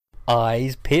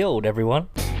Eyes peeled, everyone.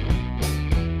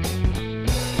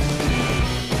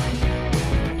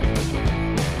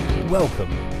 Welcome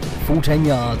to the Full 10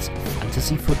 Yards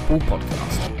Fantasy Football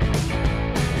Podcast.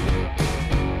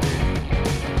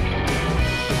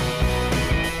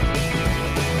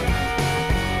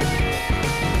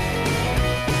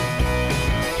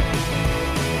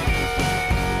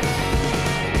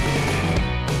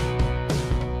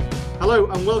 Hello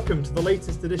and welcome to the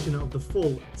latest edition of the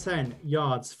Full 10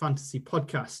 Yards Fantasy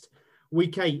Podcast.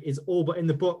 Week 8 is all but in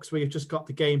the books. We have just got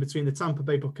the game between the Tampa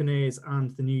Bay Buccaneers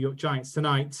and the New York Giants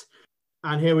tonight.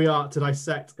 And here we are to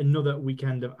dissect another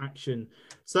weekend of action.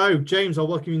 So, James, I'll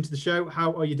welcome you into the show.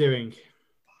 How are you doing?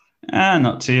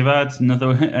 Not too bad.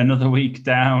 Another week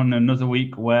down, another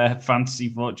week where fantasy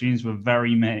fortunes were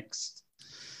very mixed.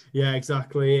 Yeah,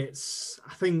 exactly.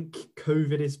 I think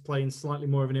COVID is playing slightly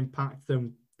more of an impact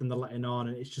than they're letting on,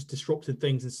 and it's just disrupted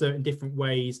things in certain different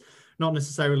ways, not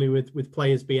necessarily with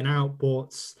players being out,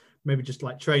 but maybe just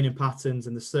like training patterns,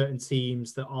 and there's certain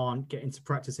teams that aren't getting to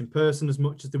practice in person as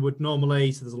much as they would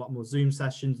normally, so there's a lot more Zoom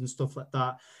sessions and stuff like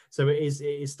that. So it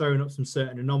is throwing up some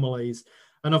certain anomalies.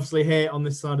 And obviously here on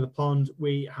this side of the pond,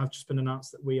 we have just been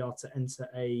announced that we are to enter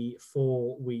a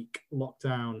 4-week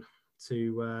lockdown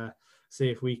to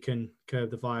see if we can curb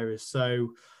the virus. So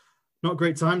not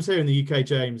great times here in the UK,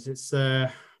 James. It's,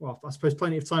 I suppose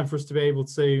plenty of time for us to be able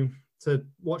to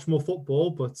watch more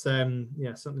football, but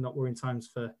certainly not worrying times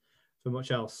for much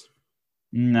else.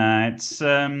 No, it's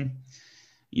we'll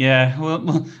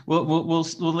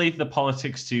leave the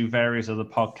politics to various other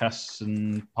podcasts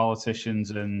and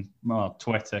politicians and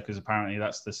Twitter, because apparently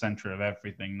that's the center of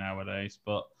everything nowadays.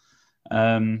 But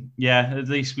at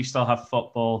least we still have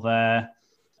football there.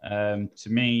 To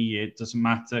me, it doesn't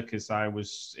matter because I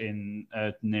was in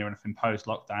near enough imposed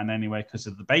lockdown anyway because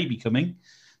of the baby coming.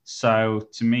 So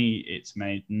to me, it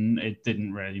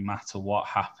didn't really matter what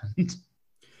happened.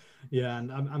 Yeah,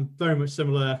 and I'm very much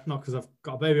similar, not because I've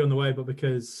got a baby on the way, but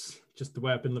because just the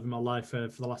way I've been living my life for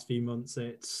the last few months.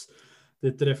 It's the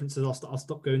difference is I'll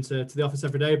stop going to the office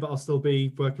every day, but I'll still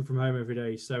be working from home every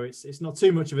day. So it's not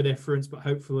too much of a difference, but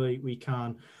hopefully we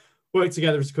can work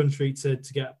together as a country to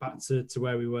get back to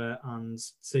where we were and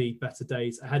see better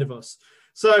days ahead of us.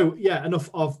 So, yeah, enough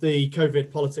of the COVID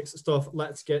politics stuff.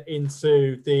 Let's get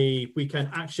into the weekend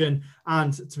action.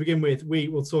 And to begin with, we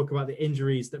will talk about the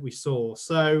injuries that we saw.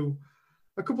 So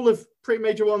a couple of pretty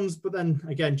major ones, but then,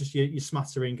 again, just your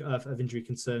smattering of injury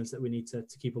concerns that we need to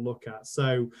keep a look at.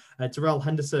 So Darrell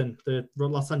Henderson, the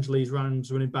Los Angeles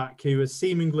Rams running back, who has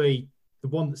seemingly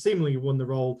won the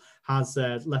role, has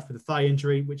left with a thigh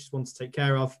injury, which is one to take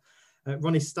care of.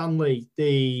 Ronnie Stanley,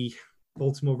 the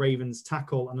Baltimore Ravens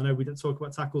tackle, and I know we don't talk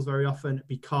about tackles very often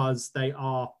because they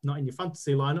are not in your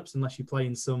fantasy lineups unless you play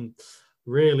in some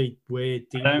really weird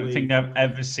deep I don't think I've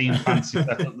ever seen a fantasy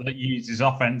setup that uses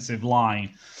offensive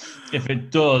line. If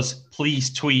it does,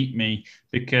 please tweet me,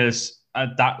 because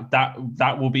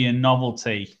that will be a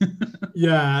novelty.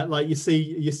 Yeah, like you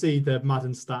see the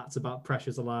Madden stats about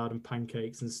pressures allowed and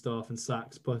pancakes and stuff and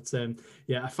sacks, but a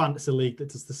fantasy league that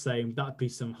does the same, that'd be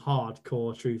some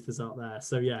hardcore truthers out there.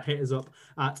 So yeah, hit us up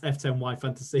at F10Y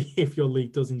Fantasy if your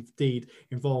league does indeed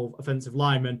involve offensive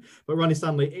linemen. But Ronnie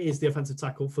Stanley is the offensive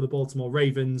tackle for the Baltimore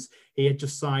Ravens. He had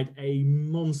just signed a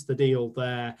monster deal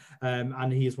there,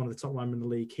 and he is one of the top linemen in the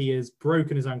league. He has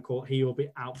broken his ankle. He will be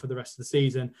out for the rest of the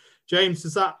season. James,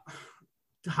 does that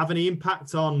have any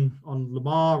impact on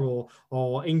Lamar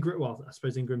or Ingram? Well, I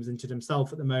suppose Ingram's injured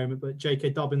himself at the moment, but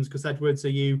J.K. Dobbins, Gus Edwards, are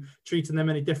you treating them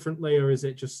any differently, or is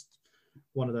it just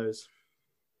one of those?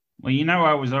 Well,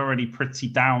 I was already pretty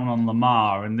down on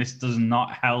Lamar, and this does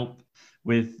not help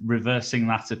with reversing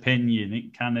that opinion.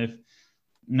 It kind of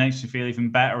makes me feel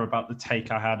even better about the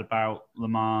take I had about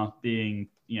Lamar being,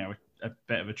 a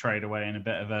bit of a trade away and a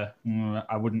bit of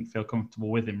I wouldn't feel comfortable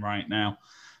with him right now.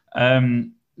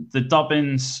 The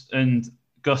Dobbins and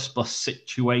Gus Bus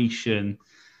situation,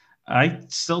 I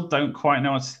still don't quite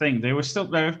know what to think. They were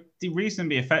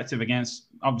reasonably effective against,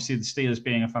 obviously, the Steelers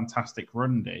being a fantastic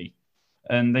run D,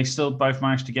 and they still both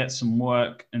managed to get some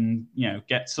work and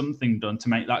get something done to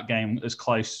make that game as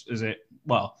close as it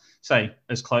was,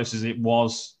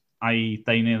 i.e.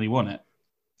 they nearly won it.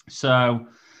 So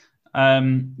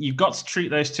you've got to treat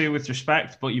those two with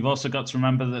respect, but you've also got to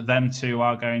remember that them two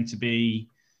are going to be,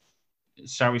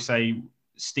 shall we say,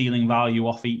 stealing value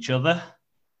off each other.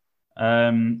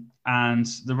 And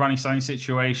the Ronnie Stanley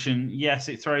situation, yes,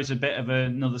 it throws a bit of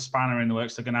another spanner in the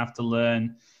works. They're going to have to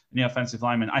learn the offensive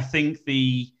lineman. I think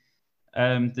the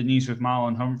news with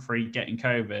Marlon Humphrey getting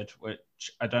COVID,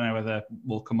 which I don't know whether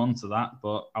we'll come on to that,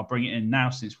 but I'll bring it in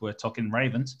now since we're talking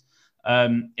Ravens.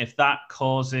 If that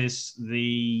causes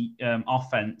the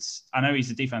offense, I know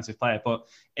he's a defensive player, but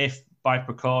if by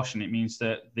precaution it means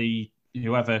that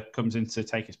whoever comes in to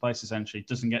take his place essentially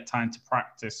doesn't get time to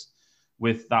practice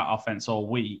with that offense all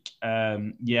week,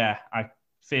 I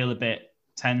feel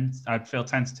I'd feel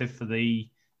tentative for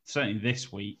certainly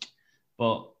this week,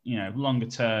 but longer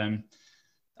term,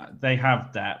 they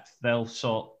have depth. They'll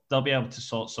be able to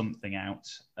sort something out.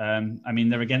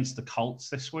 They're against the Colts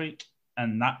this week,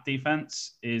 and that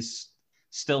defense is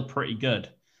still pretty good.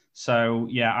 So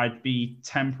I'd be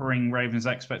tempering Ravens'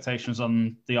 expectations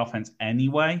on the offense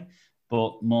anyway,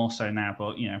 but more so now.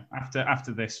 But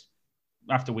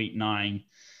after week 9,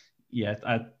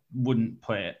 I wouldn't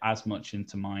put it as much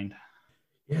into mind.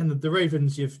 Yeah, and the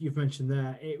Ravens you've mentioned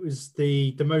there, it was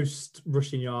the most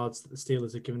rushing yards that the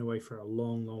Steelers have given away for a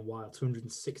long, long while,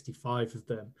 265 of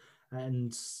them.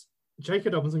 And J.K.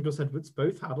 Dobbins and Gus Edwards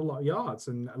both had a lot of yards,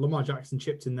 and Lamar Jackson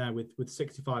chipped in there with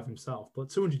 65 himself. But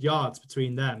 200 yards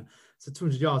between them, so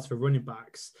 200 yards for running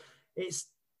backs. It's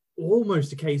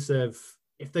almost a case of,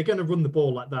 if they're going to run the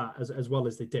ball like that, as well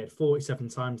as they did, 47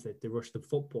 times they rushed the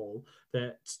football,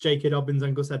 that J.K. Dobbins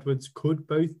and Gus Edwards could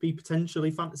both be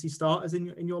potentially fantasy starters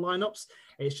in your lineups.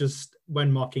 It's just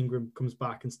when Mark Ingram comes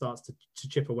back and starts to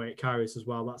chip away at carries as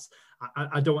well.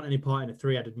 I don't want any part in a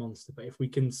three-headed monster, but if we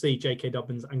can see J.K.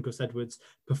 Dobbins and Gus Edwards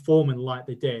performing like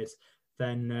they did,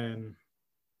 then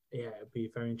it'll be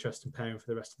a very interesting pairing for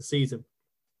the rest of the season.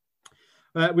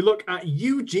 We look at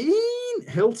Eugene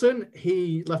Hilton.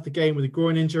 He left the game with a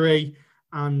groin injury,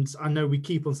 and I know we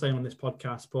keep on saying on this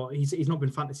podcast, but he's not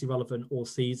been fantasy relevant all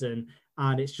season,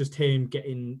 and it's just him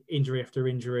getting injury after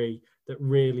injury that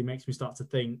really makes me start to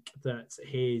think that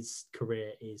his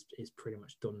career is pretty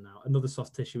much done now. Another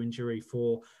soft tissue injury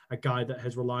for a guy that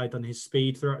has relied on his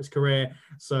speed throughout his career.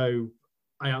 So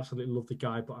I absolutely love the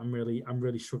guy, but I'm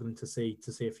really struggling to see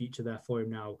a future there for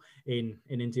him now in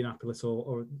Indianapolis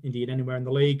or indeed anywhere in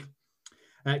the league.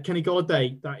 Kenny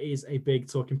Golladay, that is a big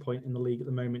talking point in the league at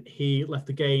the moment. He left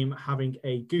the game having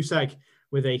a goose egg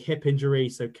with a hip injury.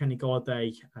 So Kenny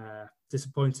Golladay,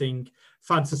 disappointing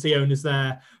fantasy owners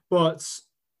there, but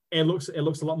it looks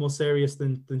a lot more serious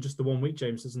than just the 1 week,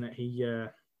 James, doesn't it? He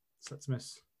set to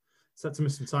miss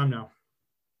some time now.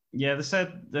 Yeah,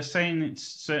 they're saying it's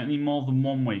certainly more than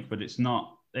 1 week, but it's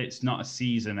not a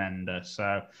season ender.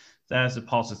 So there's a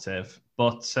positive.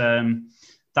 But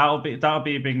that'll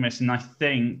be a big miss. And I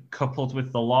think coupled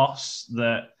with the loss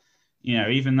that,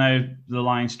 even though the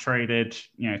Lions traded,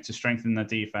 to strengthen their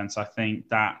defense, I think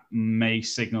that may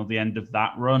signal the end of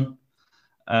that run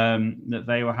that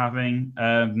they were having.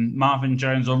 Marvin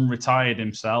Jones unretired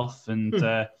himself and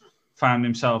found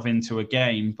himself into a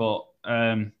game, but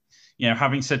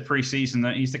having said preseason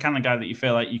that he's the kind of guy that you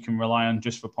feel like you can rely on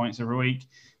just for points every week,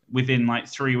 within like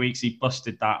 3 weeks, he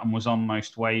busted that and was on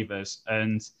most waivers.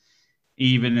 And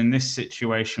even in this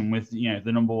situation with, the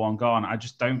number 1 gone, I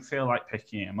just don't feel like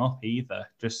picking him up either.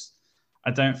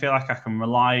 I don't feel like I can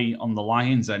rely on the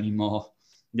Lions anymore.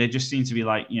 They just seem to be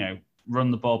like,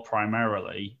 run the ball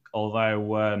primarily, although,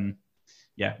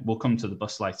 we'll come to the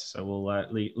bus later. So we'll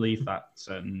leave that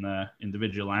certain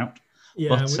individual out.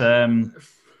 Yeah,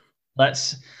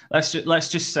 but let's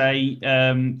just say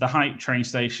the hype train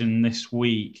station this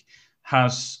week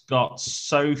has got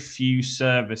so few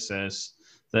services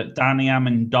that Danny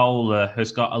Amendola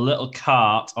has got a little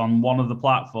cart on one of the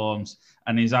platforms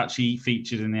and is actually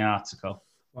featured in the article.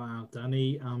 Wow,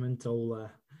 Danny Amendola.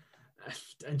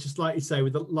 And just like you say,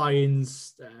 with the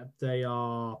Lions,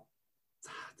 I'm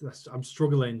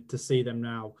struggling to see them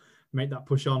now make that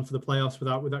push on for the playoffs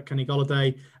without Kenny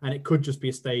Golladay, and it could just be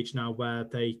a stage now where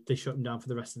they shut him down for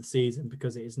the rest of the season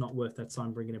because it is not worth their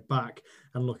time bringing it back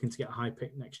and looking to get a high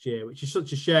pick next year, which is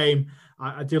such a shame.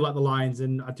 I do like the Lions,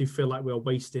 and I do feel like we're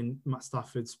wasting Matt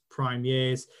Stafford's prime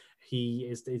years. He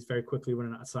is very quickly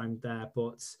running out of time there,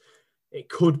 but it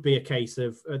could be a case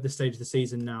of at this stage of the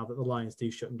season now that the Lions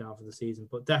do shut him down for the season,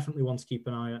 but definitely one to keep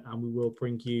an eye on, and we will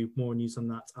bring you more news on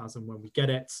that as and when we get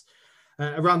it.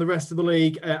 Around the rest of the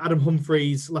league, Adam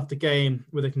Humphries left the game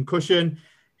with a concussion.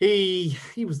 He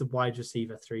was the wide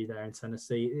receiver 3 there in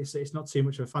Tennessee. It's not too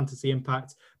much of a fantasy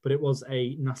impact, but it was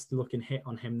a nasty looking hit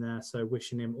on him there. So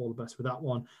wishing him all the best with that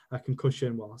one. A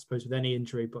concussion, well, I suppose with any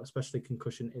injury, but especially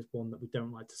concussion is one that we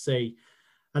don't like to see.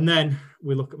 And then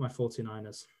we look at my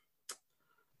 49ers.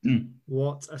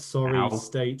 What a sorry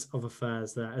state of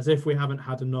affairs there. As if we haven't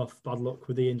had enough bad luck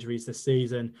with the injuries this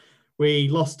season. We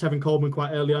lost Tevin Coleman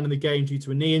quite early on in the game due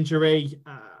to a knee injury.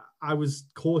 I was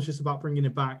cautious about bringing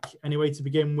it back anyway to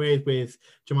begin with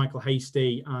JaMychal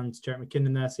Hasty and Jerick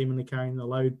McKinnon there seemingly carrying the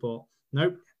load. But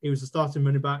nope, He was the starting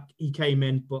running back. He came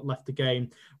in but left the game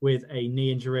with a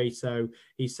knee injury, so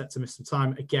he's set to miss some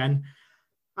time again.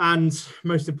 And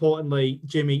most importantly,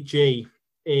 Jimmy G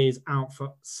is out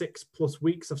for 6+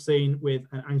 weeks, I've seen, with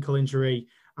an ankle injury.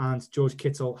 And George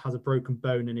Kittle has a broken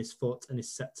bone in his foot and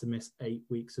is set to miss 8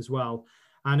 weeks as well.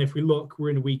 And if we look, we're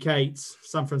in week 8.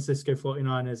 San Francisco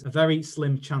 49ers, a very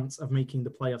slim chance of making the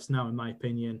playoffs now, in my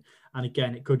opinion. And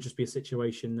again, it could just be a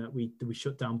situation that we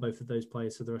shut down both of those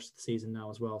players for the rest of the season now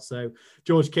as well. So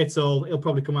George Kittle, he'll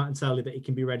probably come out and tell you that he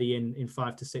can be ready in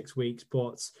 5 to 6 weeks,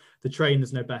 but the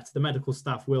trainers know better. The medical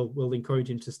staff will encourage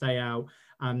him to stay out,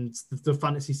 and the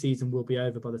fantasy season will be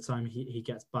over by the time he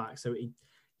gets back. So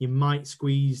you might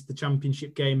squeeze the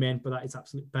championship game in, but that is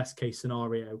absolute best case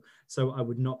scenario. So I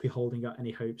would not be holding out any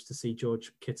hopes to see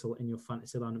George Kittle in your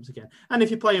fantasy lineups again. And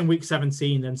if you're playing week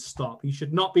 17, then stop. You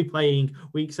should not be playing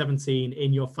week 17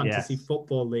 in your fantasy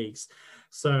football leagues.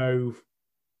 So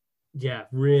yeah,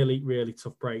 really, really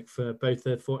tough break for both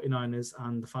the 49ers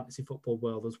and the fantasy football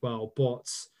world as well.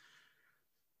 But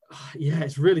yeah,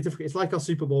 it's really difficult. It's like our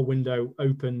Super Bowl window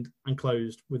opened and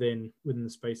closed within the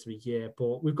space of a year.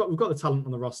 But we've got the talent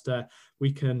on the roster.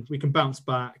 We can bounce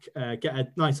back, get a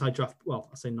nice high draft. Well,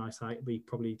 I say nice high. It'll be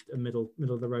probably a middle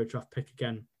of the road draft pick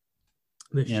again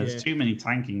this year. There's too many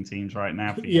tanking teams right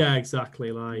now for you. Yeah,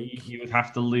 exactly. Like you would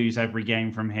have to lose every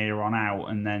game from here on out,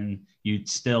 and then you'd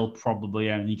still probably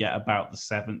only get about the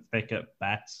 7th pick at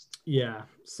best. Yeah.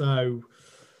 So.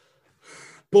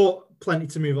 But plenty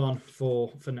to move on for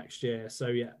next year. So,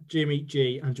 yeah, Jimmy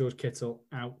G and George Kittle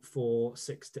out for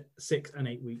 6 and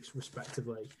 8 weeks,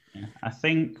 respectively. Yeah. I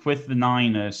think with the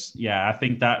Niners, I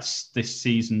think that's this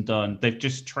season done. They've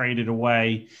just traded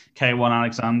away K1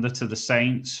 Alexander to the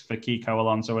Saints for Kiko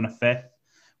Alonso and a 5th,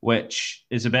 which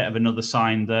is a bit of another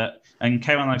sign that... And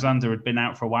K1 Alexander had been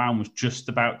out for a while and was just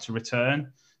about to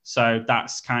return. So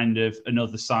that's kind of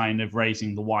another sign of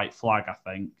raising the white flag, I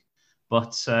think.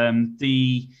 But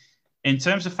in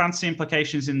terms of fantasy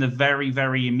implications in the very,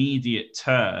 very immediate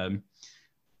term,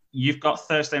 you've got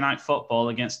Thursday Night Football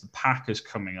against the Packers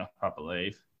coming up, I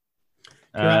believe.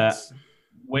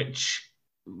 Which,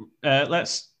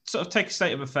 let's sort of take a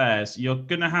state of affairs. You're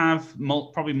going to have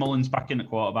probably Mullins back in at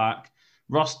quarterback.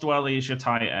 Ross Dwelly is your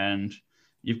tight end.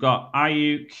 You've got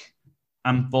Ayuk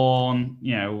and Bourne,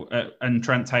 and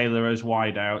Trent Taylor as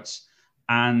wideouts.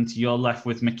 And you're left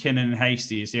with McKinnon and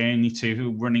Hasty as the only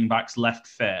two running backs left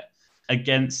fit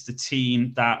against a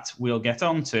team that we'll get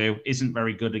onto isn't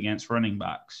very good against running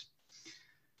backs.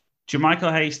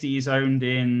 Jermichael Hasty is owned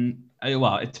in,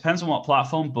 well, it depends on what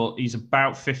platform, but he's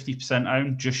about 50%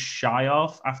 owned, just shy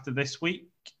of after this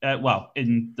week.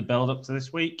 In the build-up to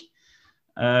this week.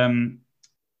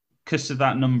 Because of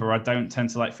that number, I don't tend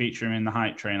to like feature him in the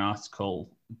Hype Train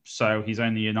article. So he's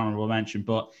only an honorable mention,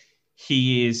 but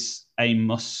he is a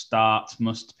must-start,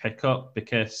 must-pick-up,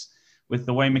 because with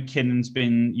the way McKinnon's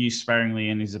been used sparingly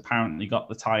and he's apparently got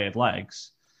the tired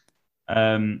legs,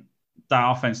 that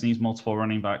offense needs multiple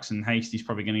running backs, and Hasty's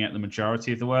probably going to get the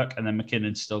majority of the work, and then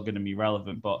McKinnon's still going to be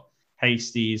relevant, but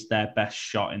Hasty is their best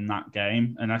shot in that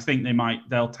game, and I think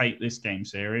they'll take this game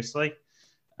seriously,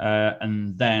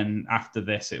 and then after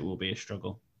this, it will be a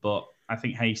struggle. But I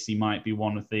think Hasty might be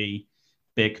one of the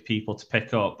big people to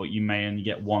pick up, but you may only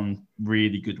get one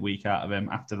really good week out of him.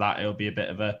 After that, it'll be a bit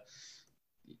of a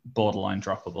borderline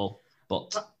droppable.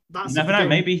 But you never know.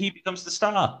 Maybe he becomes the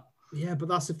star. Yeah, but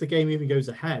that's if the game even goes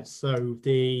ahead. So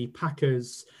the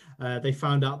Packers, they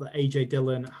found out that AJ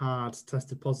Dillon had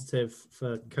tested positive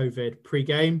for COVID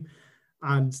pre-game,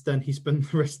 and then he spent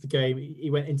the rest of the game. He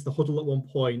went into the huddle at one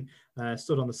point,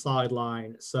 stood on the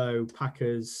sideline. So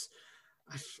Packers,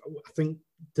 I think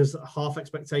there's a half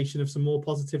expectation of some more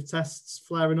positive tests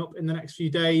flaring up in the next few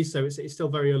days. So it's still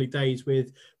very early days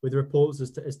with reports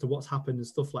as to what's happened and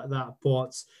stuff like that.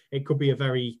 But it could be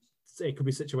a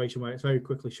situation where it's very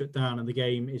quickly shut down and the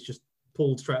game is just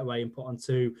pulled straight away and put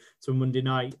onto a Monday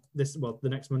night. The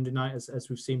next Monday night, as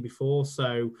we've seen before.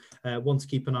 So one to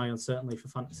keep an eye on, certainly for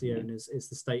fantasy owners, is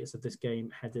the status of this game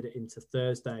headed into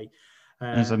Thursday.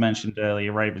 As I mentioned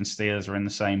earlier, Ravens Steelers are in the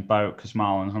same boat because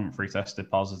Marlon Humphrey tested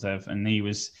positive, and he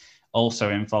was also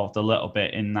involved a little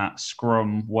bit in that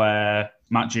scrum where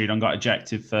Matt Judon got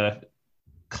ejected for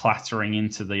clattering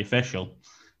into the official.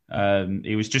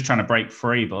 He was just trying to break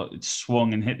free, but it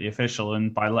swung and hit the official,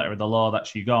 and by letter of the law,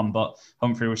 that's you gone. But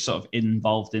Humphrey was sort of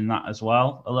involved in that as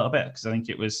well a little bit, because I think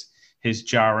it was his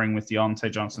jarring with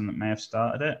Deontay Johnson that may have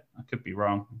started it. I could be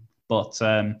wrong. But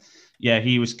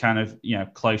he was kind of,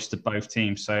 close to both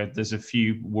teams. So there's a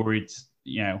few worried,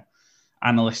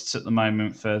 analysts at the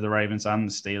moment for the Ravens and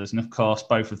the Steelers. And of course,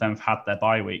 both of them have had their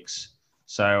bye weeks.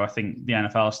 So I think the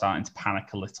NFL is starting to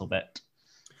panic a little bit.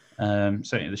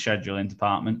 certainly the scheduling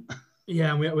department.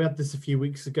 Yeah, and we had this a few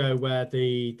weeks ago where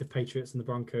the Patriots and the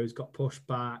Broncos got pushed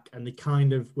back, and they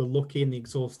kind of were lucky and they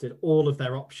exhausted all of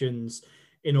their options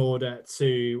in order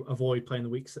to avoid playing the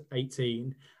week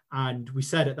 18. And we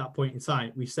said at that point in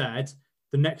time, we said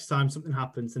the next time something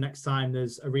happens, the next time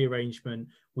there's a rearrangement,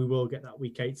 we will get that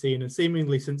week 18. And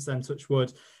seemingly since then, touch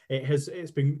wood,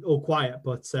 it's been all quiet,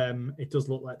 but it does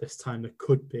look like this time there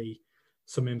could be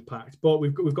some impact. But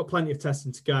we've got plenty of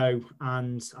testing to go,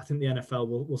 and I think the NFL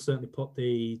will certainly put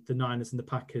the Niners and the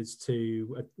Packers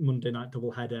to a Monday night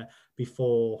doubleheader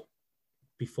before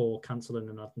cancelling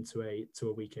and adding to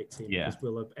a week 18, because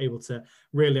we'll be able to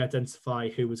really identify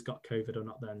who has got COVID or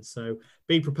not then. So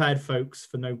be prepared, folks,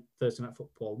 for no Thursday night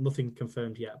football. Nothing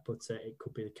confirmed yet, but it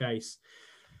could be the case.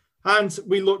 And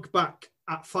we look back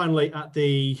finally at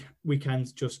the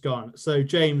weekend just gone. So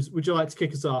James, would you like to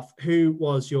kick us off? Who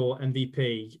was your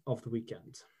MVP of the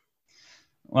weekend?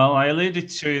 Well, I alluded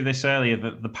to this earlier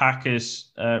that the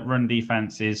Packers' run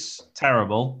defense is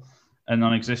terrible and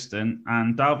non-existent,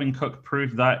 and Dalvin Cook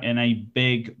proved that in a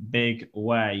big, big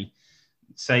way.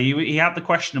 So he had the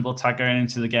questionable tag going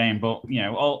into the game, but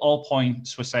all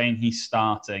points were saying he's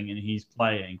starting and he's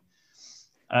playing.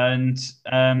 And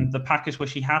the Packers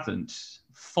wish he hadn't.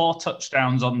 4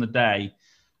 touchdowns on the day.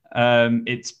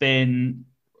 It's been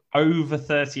over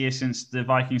 30 years since the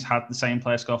Vikings had the same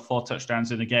player score 4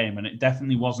 touchdowns in a game, and it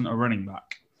definitely wasn't a running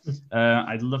back.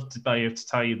 I'd love to be able to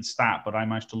tell you the stat, but I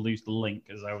managed to lose the link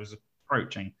as I was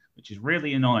approaching, which is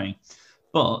really annoying.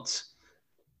 But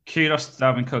kudos to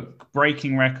Dalvin Cook,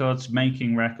 breaking records,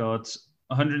 making records,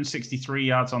 163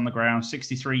 yards on the ground,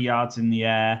 63 yards in the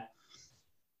air,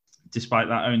 despite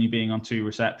that only being on 2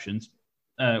 receptions,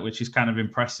 which is kind of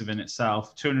impressive in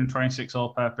itself. 226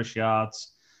 all-purpose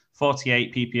yards,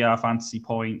 48 PPR fantasy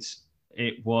points.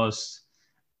 It was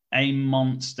a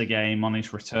monster game on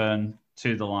his return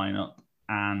to the lineup.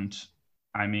 And,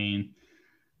 I mean,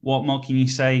 what more can you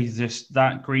say? Just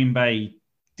that Green Bay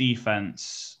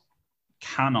defense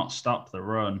cannot stop the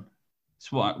run.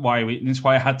 It's why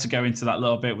I had to go into that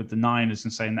little bit with the Niners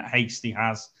and saying that Hasty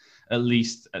has at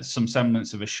least some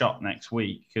semblance of a shot next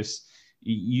week, because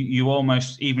you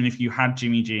almost, even if you had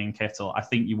Jimmy G and Kittle, I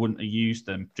think you wouldn't have used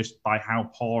them just by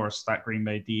how porous that Green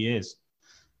Bay D is.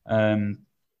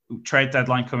 Trade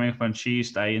deadline coming up on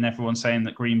Tuesday, and everyone's saying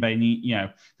that Green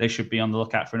Bay they should be on the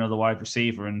lookout for another wide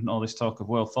receiver, and all this talk of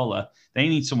Will Fuller. They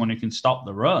need someone who can stop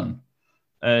the run.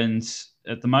 And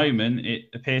at the moment, it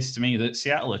appears to me that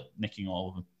Seattle are nicking all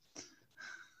of them.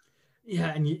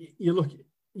 Yeah, and you look...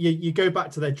 You go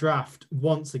back to their draft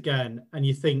once again, and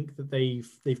you think that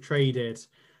they've traded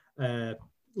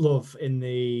Love in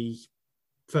the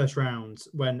first round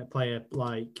when a player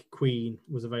like Queen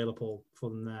was available for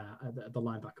them there at the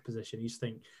linebacker position. You just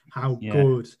think how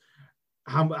good,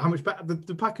 how much better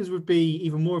the Packers would be,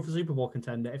 even more of a Super Bowl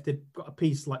contender if they'd got a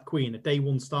piece like Queen, a day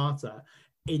one starter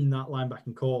in that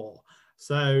linebacking core.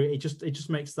 So it just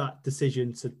makes that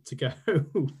decision to go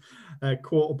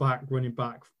quarterback, running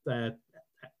back,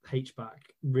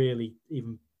 H-back really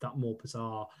even that more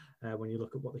bizarre when you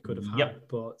look at what they could have had. Yep.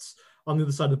 But on the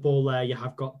other side of the ball there, you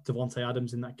have got Davante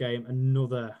Adams in that game,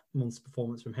 another monster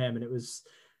performance from him. And it was,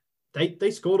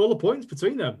 they scored all the points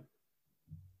between them.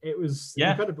 It was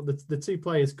incredible. The two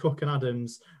players, Cook and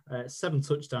Adams, 7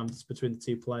 touchdowns between the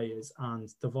two players, and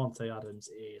Davante Adams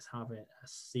is having a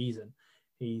season.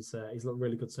 He's looked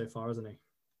really good so far, hasn't he?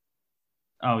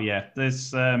 Oh yeah,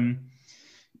 there's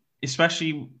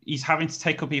especially he's having to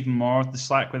take up even more of the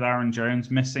slack with Aaron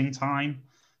Jones missing time.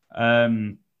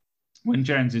 When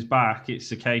Jones is back,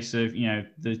 it's a case of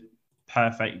the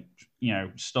perfect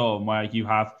storm where you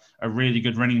have a really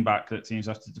good running back that teams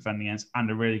have to defend against and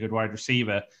a really good wide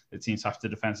receiver that teams have to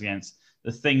defend against.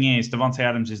 The thing is, Davante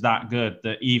Adams is that good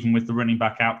that even with the running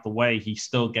back out the way, he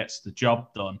still gets the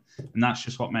job done. And that's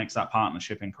just what makes that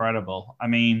partnership incredible. I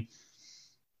mean,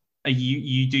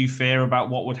 you do fear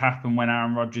about what would happen when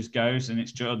Aaron Rodgers goes and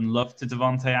it's Jordan Love to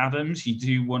Davante Adams. You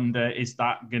do wonder, is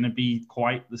that going to be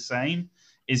quite the same?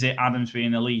 Is it Adams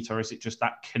being elite, or is it just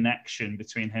that connection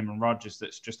between him and Rodgers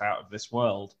that's just out of this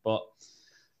world? But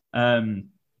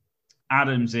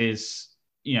Adams is,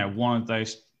 one of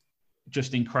those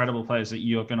just incredible players that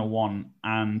you're going to want.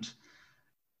 And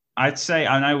I'd say,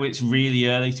 I know it's really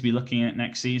early to be looking at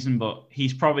next season, but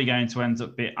he's probably going to end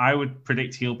up I would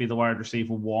predict he'll be the wide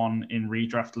receiver 1 in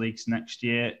redraft leagues next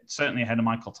year, certainly ahead of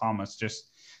Michael Thomas.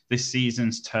 Just this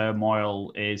season's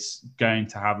turmoil is going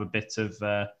to have a bit of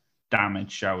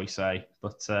damage, shall we say.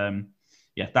 But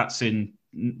that's in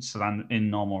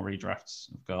normal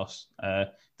redrafts, of course.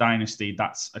 Dynasty,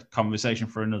 that's a conversation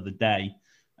for another day.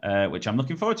 which I'm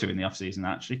looking forward to in the off-season,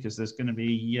 actually, because there's going to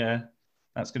be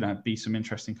that's going to be some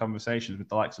interesting conversations with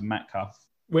the likes of Metcalf.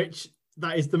 Which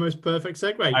that is the most perfect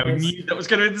segue. I knew that was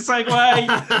going to be the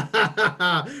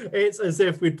segue. It's as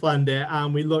if we'd planned it,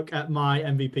 and we look at my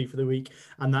MVP for the week,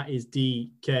 and that is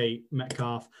DK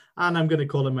Metcalf. And I'm going to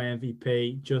call him my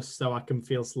MVP just so I can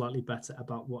feel slightly better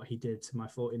about what he did to my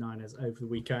 49ers over the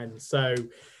weekend. So,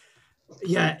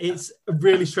 yeah, it's a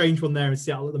really strange one there in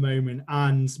Seattle at the moment.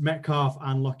 And Metcalf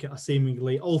and Lockett are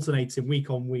seemingly alternating week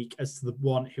on week as to the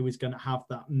one who is going to have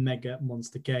that mega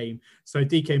monster game. So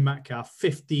DK Metcalf,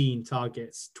 15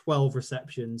 targets, 12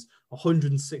 receptions,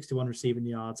 161 receiving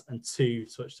yards, and 2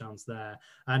 touchdowns there.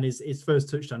 And his first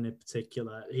touchdown in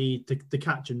particular, the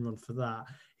catch and run for that,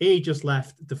 he just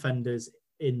left defenders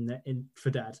in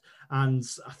for dead. And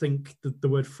I think the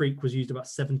word freak was used about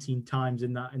 17 times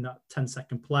in that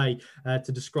 10-second play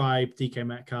to describe DK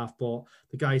Metcalf. But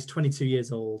the guy is 22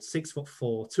 years old,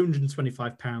 6'4",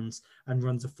 225 pounds, and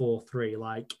runs a 4.3.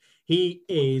 Like, he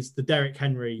is the Derrick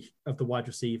Henry of the wide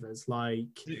receivers. Like,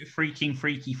 freaky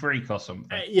freak or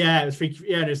something. Yeah, it was freaky.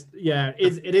 Yeah,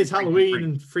 it is Halloween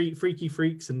and freaky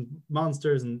freaks and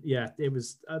monsters, and yeah, it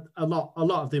was a lot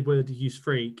of the word use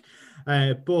freak.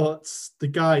 But the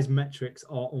guy's metrics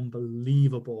are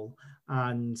unbelievable,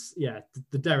 and yeah,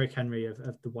 the Derrick Henry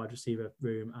of the wide receiver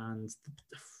room, and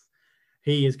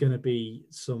he is going to be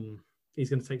he's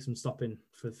going to take some stopping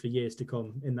for years to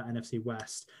come in that NFC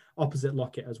West. Opposite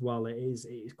Lockett as well, it is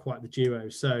quite the duo.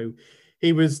 So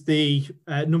he was the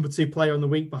number 2 player on the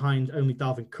week behind only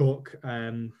Dalvin Cook,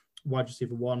 wide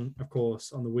receiver 1, of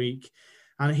course, on the week.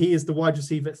 And he is the wide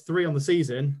receiver 3 on the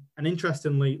season. And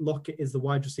interestingly, Lockett is the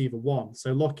wide receiver 1.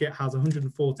 So Lockett has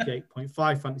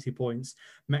 148.5 fantasy points.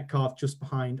 Metcalf just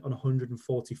behind on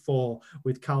 144,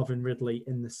 with Calvin Ridley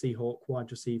in the Seahawk wide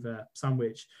receiver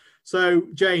sandwich. So,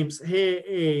 James, here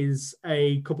is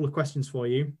a couple of questions for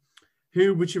you.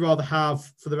 Who would you rather have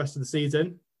for the rest of the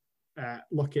season,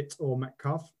 Lockett or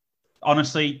Metcalf?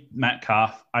 Honestly,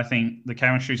 Metcalf. I think the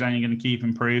chemistry is only going to keep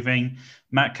improving.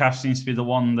 Metcalf seems to be the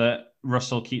one that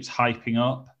Russell keeps hyping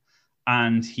up,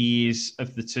 and he's,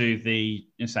 of the two, the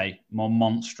more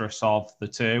monstrous of the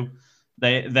two.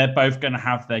 They're both going to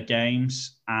have their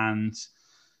games, and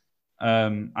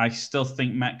I still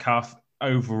think Metcalf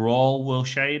overall will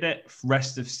shade it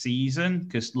rest of season,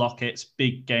 because Lockett's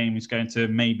big game is going to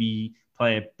maybe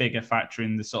play a bigger factor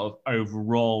in the sort of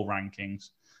overall rankings.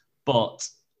 But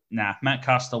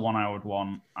Metcalf's the one I would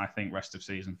want, I think, rest of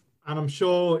season. And I'm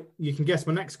sure you can guess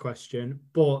my next question,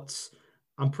 but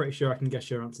I'm pretty sure I can guess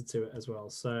your answer to it as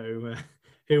well. So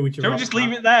who would you Can we just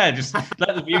leave it there? Just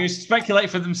let the viewers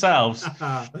speculate for themselves.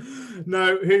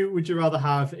 No, who would you rather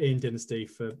have in Dynasty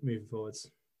for moving forwards?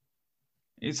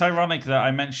 It's ironic that I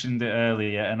mentioned it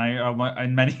earlier, and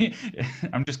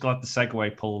I'm just glad the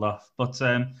segue pulled off. But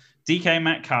DK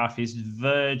Metcalf is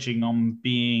verging on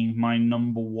being my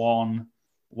number 1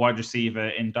 wide receiver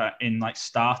in like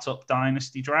startup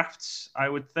dynasty drafts, I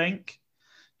would think.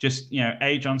 Just,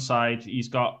 age on side, he's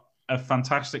got a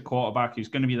fantastic quarterback who's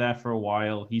going to be there for a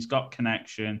while. He's got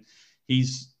connection.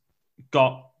 He's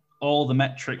got all the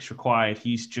metrics required.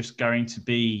 He's just going to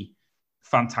be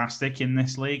fantastic in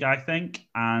this league, I think.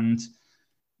 And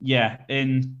yeah,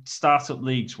 in startup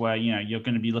leagues where, you're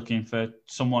going to be looking for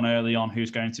someone early on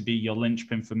who's going to be your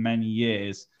linchpin for many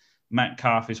years,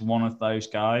 Metcalf is one of those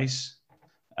guys.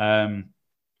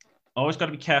 Always got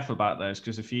to be careful about those,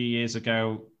 because a few years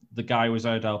ago, the guy was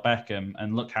Odell Beckham,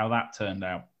 and look how that turned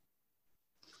out.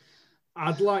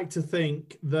 I'd like to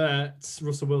think that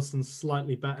Russell Wilson's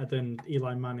slightly better than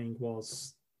Eli Manning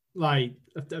was, like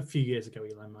a few years ago.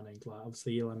 Eli Manning,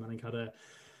 obviously Eli Manning had a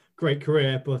great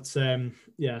career, but the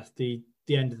end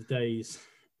of the days,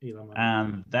 Eli Manning.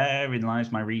 And therein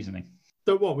lies my reasoning.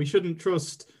 So what, we shouldn't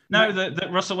trust? No,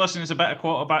 that Russell Wilson is a better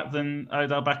quarterback than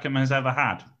Odell Beckham has ever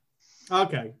had.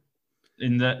 Okay.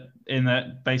 In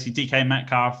that basically DK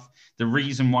Metcalf, the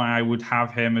reason why I would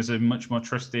have him as a much more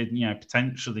trusted,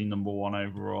 potentially number 1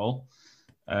 overall,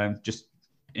 just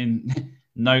in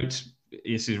note,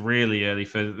 this is really early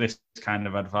for this kind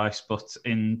of advice, but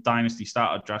in dynasty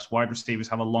starter drafts, wide receivers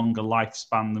have a longer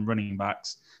lifespan than running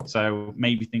backs. So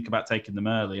maybe think about taking them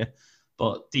earlier.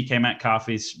 But DK Metcalf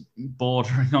is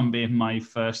bordering on being my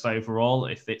first overall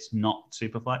if it's not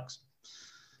Superflex.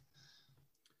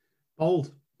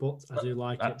 Bold, but I do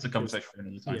like That's it. A conversation for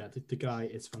another time. Yeah, the guy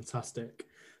is fantastic.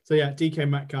 So yeah, DK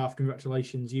Metcalf,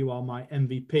 congratulations. You are my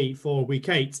MVP for week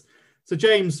 8. So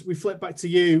James, we flip back to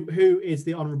you. Who is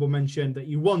the honourable mention that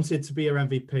you wanted to be your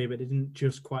MVP, but didn't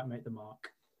just quite make the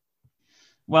mark?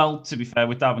 Well, to be fair,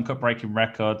 with Dalvin Cook breaking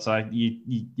records,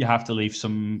 you have to leave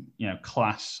some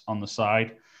class on the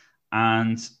side.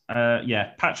 And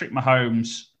Patrick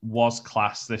Mahomes was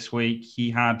class this week.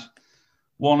 He had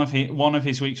one of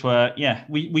his weeks where,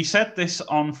 we said this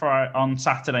on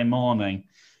Saturday morning,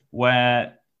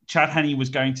 where Chad Henne was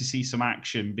going to see some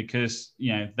action because,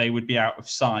 they would be out of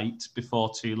sight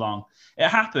before too long. It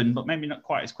happened, but maybe not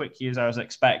quite as quickly as I was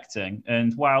expecting.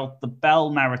 And while the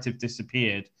Bell narrative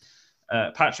disappeared,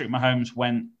 Patrick Mahomes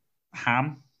went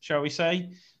ham, shall we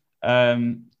say.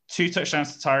 2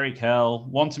 touchdowns to Tyreek Hill,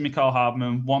 1 to Mecole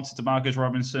Hardman, 1 to DeMarcus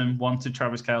Robinson, 1 to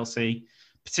Travis Kelce.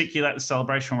 Particularly at the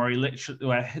celebration where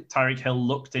Tyreek Hill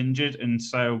looked injured, and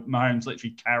so Mahomes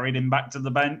literally carried him back to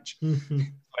the bench. The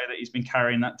way that he's been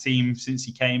carrying that team since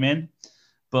he came in.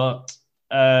 But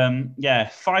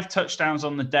 5 touchdowns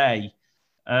on the day.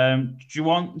 Do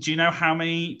you know how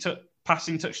many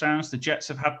passing touchdowns the Jets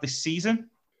have had this season?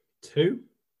 2?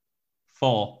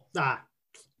 4.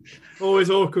 Always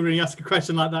awkward when you ask a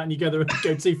question like that and you go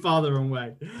too far the wrong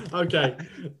way. Okay.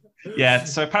 Yeah,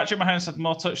 so Patrick Mahomes had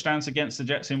more touchdowns against the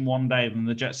Jets in one day than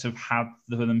the Jets have had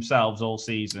for themselves all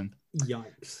season.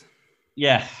 Yikes.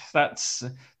 Yeah, that's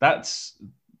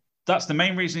the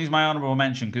main reason he's my honourable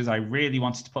mention, because I really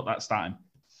wanted to put that stat in.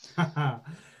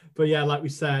 But yeah, like we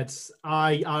said,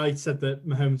 I said that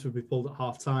Mahomes would be pulled at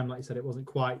half-time. Like you said, it wasn't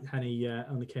quite. Henne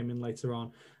only came in later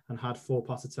on and had 4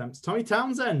 pass attempts. Tommy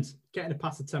Townsend getting a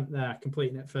pass attempt there,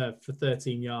 completing it for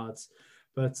 13 yards.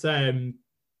 But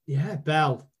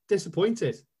Bell,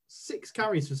 disappointed. 6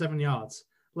 carries for 7 yards.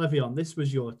 Le'Veon, this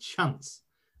was your chance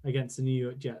against the New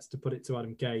York Jets to put it to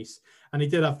Adam Gase. And he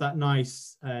did have that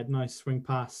nice swing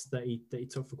pass that he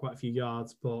took for quite a few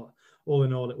yards. But all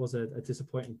in all, it was a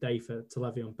disappointing day to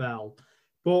Le'Veon Bell.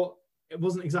 But it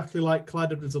wasn't exactly like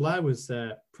Clyde Edwards-Helaire was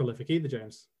prolific either,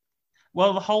 James.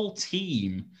 Well, the whole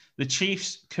team, the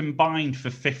Chiefs combined for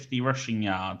 50 rushing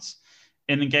yards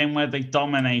in a game where they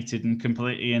dominated and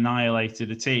completely annihilated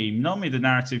a team. Normally the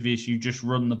narrative is you just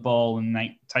run the ball and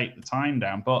take the time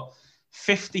down, but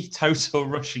 50 total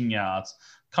rushing yards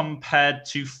compared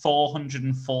to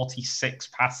 446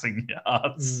 passing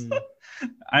yards.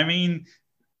 I mean,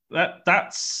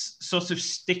 that's sort of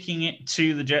sticking it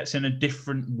to the Jets in a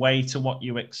different way to what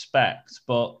you expect.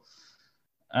 But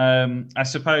I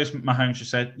suppose Mahomes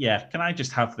just said, can I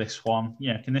just have this one?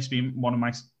 Can this be one of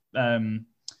my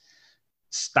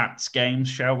stats games,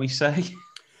 shall we say?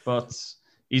 But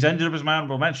he's ended up as my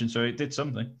honourable mention, so it did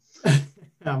something.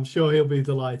 I'm sure he'll be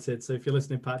delighted. So if you're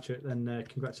listening, Patrick, then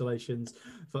congratulations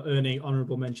for earning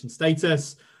honourable mention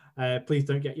status. Please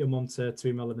don't get your mum to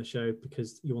email in the show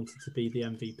because you wanted to be the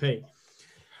MVP.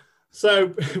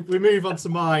 So we move on to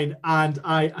mine, and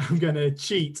I am going to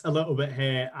cheat a little bit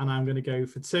here, and I'm going to go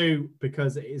for 2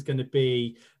 because it is going to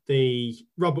be the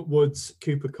Robert Woods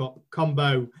Cooper Kupp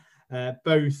combo,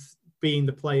 both being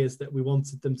the players that we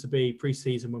wanted them to be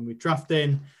pre-season when we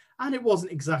drafted. And it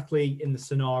wasn't exactly in the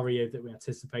scenario that we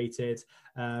anticipated.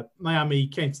 Miami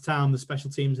came to town, the special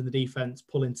teams and the defense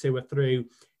pulling Tua through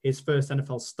his first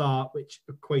NFL start, which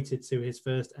equated to his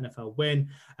first NFL win.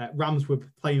 Rams were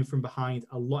playing from behind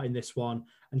a lot in this one,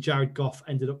 and Jared Goff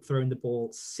ended up throwing the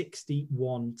ball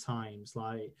 61 times.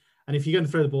 And if you're going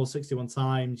to throw the ball 61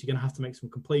 times, you're going to have to make some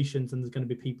completions, and there's going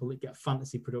to be people that get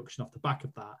fantasy production off the back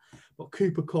of that. But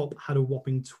Cooper Kupp had a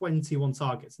whopping 21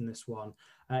 targets in this one.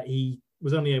 He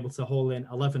was only able to haul in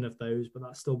 11 of those, but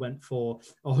that still went for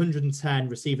 110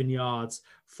 receiving yards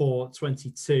for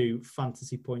 22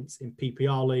 fantasy points in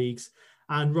PPR leagues.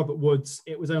 And Robert Woods,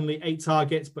 it was only 8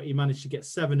 targets, but he managed to get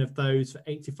 7 of those for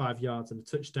 85 yards and a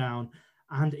touchdown.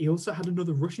 And he also had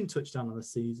another rushing touchdown on the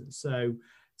season. So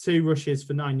 2 rushes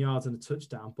for 9 yards and a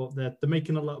touchdown, but they're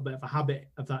making a little bit of a habit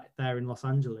of that there in Los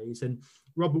Angeles. And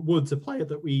Robert Woods, a player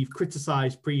that we've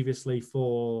criticized previously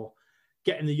for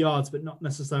getting the yards but not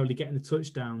necessarily getting the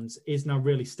touchdowns, is now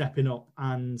really stepping up,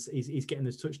 and he's getting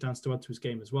those touchdowns to add to his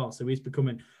game as well. So he's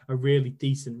becoming a really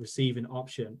decent receiving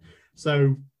option.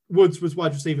 So Woods was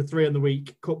wide receiver 3 on the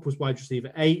week. Kupp was wide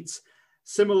receiver 8.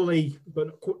 Similarly, but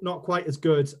not quite as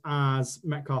good as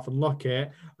Metcalf and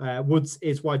Lockett, Woods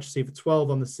is wide receiver 12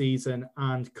 on the season,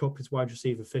 and Kupp is wide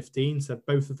receiver 15. So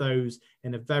both of those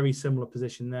in a very similar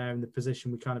position there, in the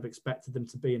position we kind of expected them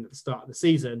to be in at the start of the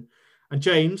season. And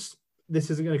James, this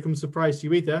isn't going to come as a surprise to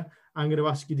you either. I'm going to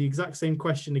ask you the exact same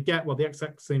question again. Well, the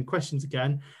exact same questions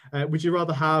again. Would you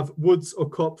rather have Woods or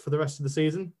Kupp for the rest of the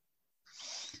season?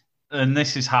 And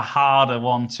this is a harder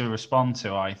one to respond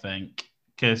to, I think,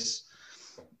 because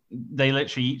they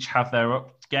literally each have their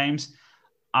up games.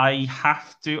 I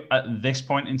have to, at this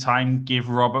point in time, give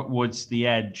Robert Woods the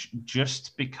edge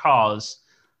just because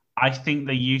I think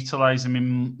they utilize him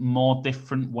in more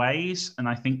different ways. And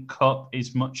I think Kupp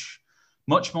is much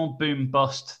much more boom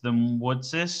bust than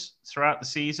Woods is throughout the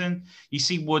season. You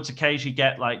see Woods occasionally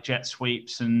get like jet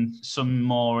sweeps and some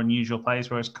more unusual plays,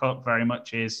 whereas Cup very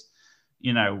much is,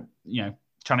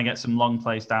 trying to get some long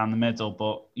plays down the middle,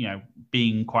 but,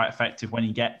 being quite effective when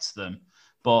he gets them.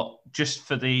 But just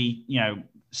for the,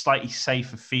 slightly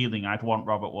safer feeling, I'd want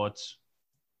Robert Woods.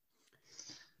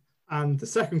 And the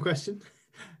second question,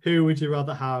 who would you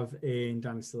rather have in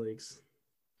Dynasty Leagues?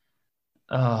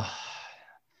 The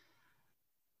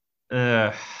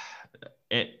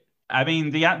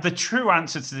true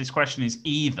answer to this question is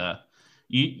either.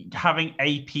 Having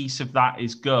a piece of that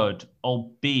is good,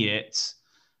 albeit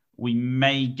we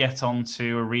may get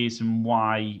onto a reason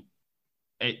why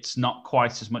it's not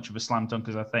quite as much of a slam dunk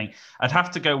as I think. I'd have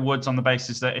to go Woods on the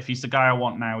basis that if he's the guy I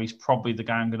want now, he's probably the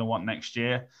guy I'm going to want next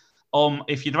year.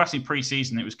 If you'd have asked me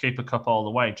pre-season, it was Cooper Kupp all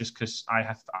the way, just because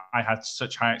I had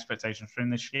such high expectations for him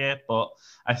this year. But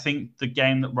I think the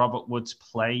game that Robert Woods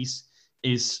plays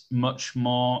is much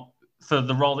more, for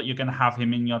the role that you're going to have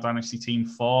him in your dynasty team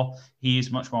for, he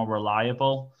is much more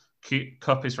reliable.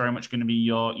 Kupp is very much going to be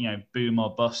your, boom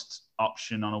or bust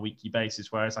option on a weekly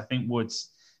basis, whereas I think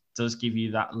Woods does give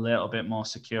you that little bit more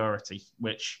security,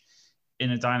 which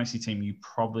in a dynasty team you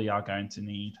probably are going to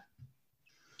need.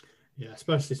 Yeah,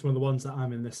 especially some of the ones that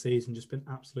I'm in this season, just been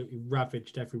absolutely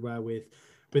ravaged everywhere with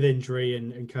injury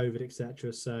and COVID,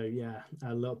 etc. So yeah,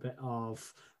 a little bit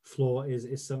of floor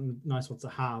is something nice one to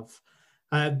have.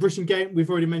 Rushing game, we've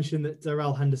already mentioned that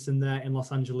Darrell Henderson there in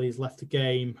Los Angeles left the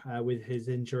game with his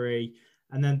injury.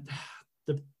 And then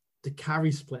the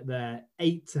carry split there,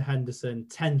 8 to Henderson,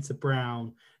 10 to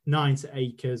Brown, 9 to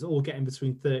Akers, all getting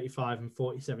between 35 and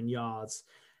 47 yards.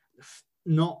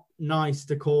 Not nice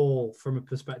to call from a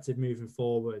perspective moving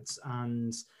forwards.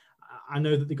 And I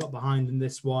know that they got behind in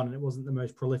this one and it wasn't the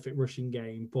most prolific rushing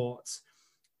game, but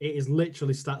it is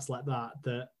literally stats like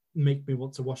that make me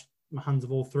want to wash my hands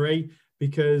of all three,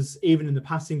 because even in the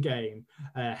passing game,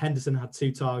 Henderson had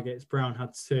 2 targets, Brown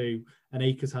had 2, and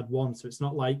Akers had 1. So it's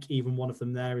not like even one of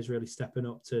them there is really stepping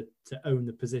up to own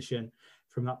the position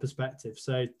from that perspective.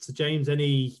 So James, are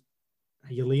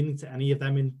you leaning to any of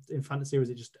them in fantasy, or is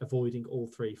it just avoiding all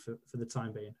three for the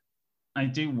time being? I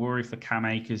do worry for Cam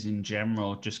Akers in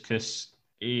general, just because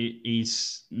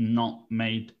he's not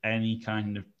made any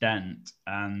kind of dent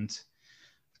and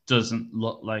doesn't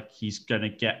look like he's going to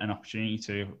get an opportunity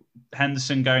to.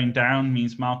 Henderson going down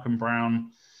means Malcolm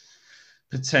Brown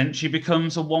potentially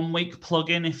becomes a 1-week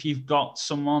plug-in if you've got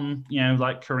someone,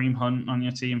 like Kareem Hunt on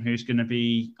your team who's going to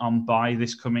be on bye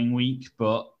this coming week,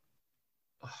 but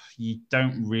you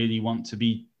don't really want to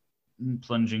be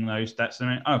plunging those debts.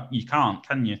 You can't,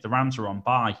 can you? The Rams are on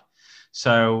bye.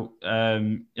 So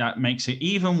that makes it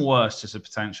even worse as a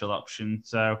potential option.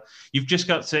 So you've just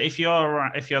got to, if you're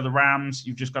the Rams,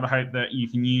 you've just got to hope that you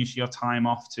can use your time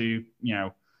off to,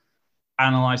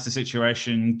 analyze the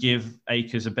situation, give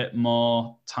Akers a bit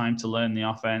more time to learn the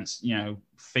offense,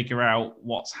 figure out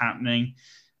what's happening.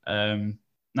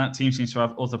 That team seems to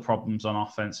have other problems on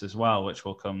offense as well, which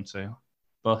we'll come to.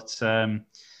 But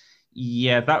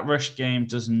that rush game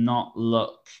does not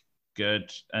look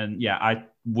good. And I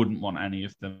wouldn't want any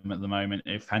of them at the moment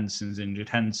if Henderson's injured.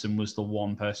 Henderson was the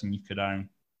one person you could own.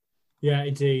 Yeah,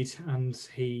 indeed. And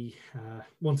he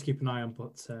one to keep an eye on,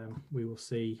 but we will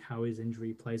see how his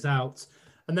injury plays out.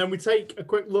 And then we take a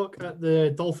quick look at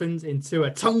the Dolphins into a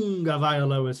Tonga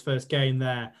Vailoa's first game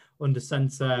there under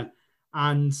center.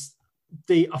 And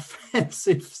the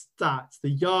offensive stats,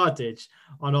 the yardage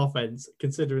on offense,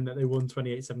 considering that they won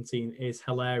 28-17, is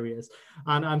hilarious.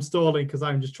 And I'm stalling because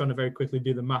I'm just trying to very quickly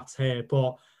do the maths here.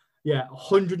 But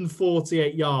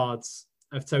 148 yards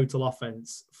of total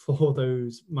offense for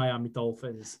those Miami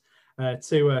Dolphins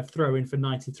to throw in for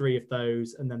 93 of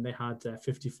those. And then they had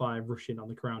 55 rushing on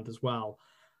the ground as well.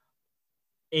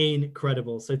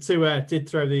 Incredible. So Tua did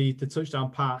throw the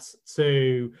touchdown pass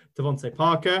to Devontae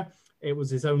Parker. It was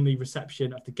his only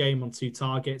reception of the game on 2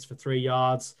 targets for 3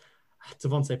 yards.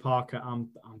 Devontae Parker, I'm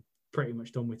pretty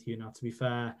much done with you now, to be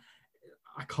fair.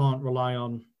 I can't rely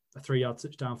on a 3-yard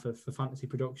touchdown for fantasy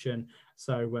production.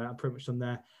 So I'm pretty much done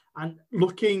there. And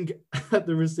looking at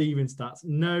the receiving stats,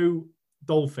 no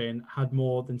Dolphin had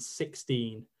more than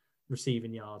 16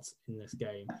 receiving yards in this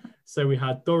game. So we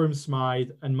had Durham Smythe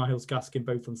and Myles Gaskin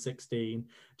both on 16,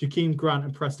 Jakeem Grant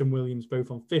and Preston Williams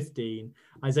both on 15,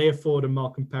 Isaiah Ford and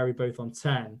Malcolm Perry both on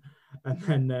 10, and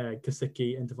then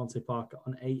Gesicki and Devontae Parker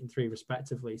on 8 and 3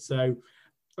 respectively. So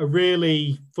a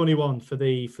really funny one for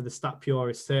the stat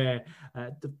purists here.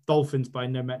 The Dolphins, by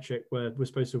no metric, were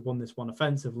supposed to have won this one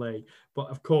offensively, but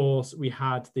of course we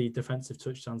had the defensive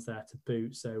touchdowns there to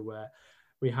boot. So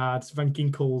we had Van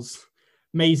Ginkel's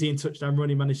Maisie in touchdown run.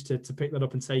 He managed to pick that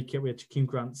up and take it. We had Jakeem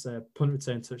Grant's punt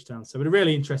return touchdown. So, a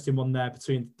really interesting one there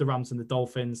between the Rams and the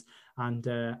Dolphins. And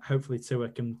hopefully Tua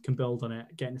can build on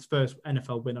it, getting his first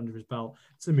NFL win under his belt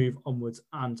to move onwards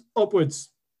and upwards.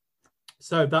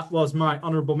 So that was my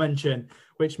honourable mention,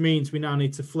 which means we now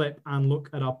need to flip and look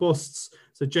at our busts.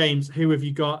 So, James, who have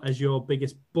you got as your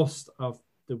biggest bust of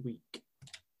the week?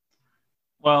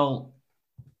 Well,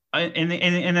 in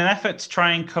an effort to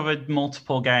try and cover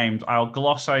multiple games, I'll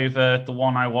gloss over the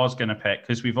one I was going to pick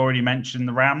because we've already mentioned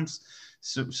the Rams.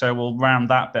 So we'll round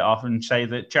that bit off and say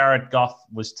that Jared Goff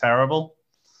was terrible.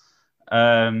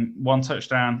 1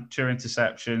 touchdown, 2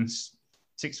 interceptions,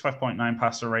 65.9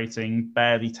 passer rating,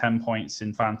 barely 10 points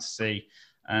in fantasy.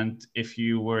 And if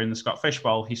you were in the Scott Fish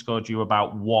Bowl, he scored you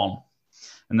about 1.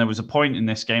 And there was a point in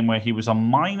this game where he was on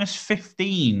minus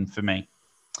 15 for me.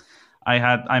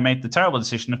 I made the terrible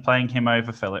decision of playing him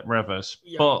over Philip Rivers.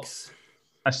 Yikes. But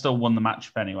I still won the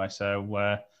matchup anyway,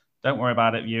 so don't worry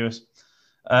about it, viewers.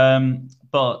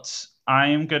 But I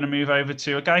am going to move over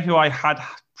to a guy who I had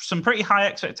some pretty high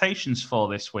expectations for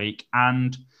this week.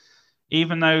 And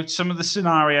even though some of the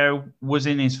scenario was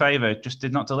in his favor, just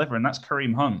did not deliver. And that's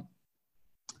Kareem Hunt.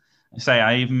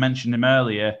 I even mentioned him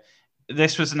earlier.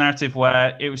 This was a narrative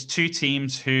where it was 2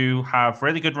 teams who have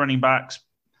really good running backs,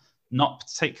 not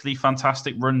particularly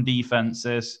fantastic run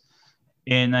defenses,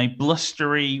 in a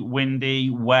blustery, windy,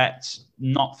 wet,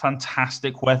 not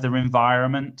fantastic weather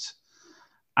environment.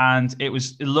 And it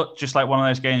looked just like one of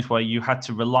those games where you had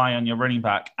to rely on your running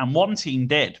back. And one team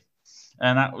did.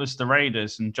 And that was the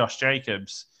Raiders, and Josh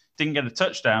Jacobs didn't get a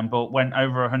touchdown, but went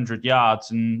over 100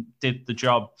 yards and did the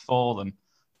job for them.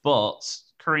 But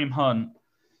Kareem Hunt,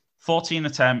 14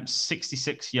 attempts,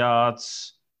 66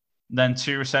 yards, then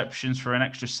 2 receptions for an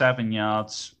extra 7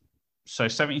 yards. So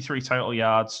 73 total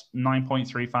yards,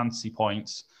 9.3 fantasy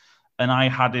points. And I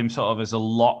had him sort of as a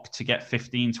lock to get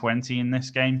 15-20 in this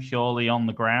game, purely on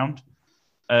the ground.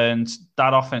 And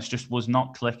that offense just was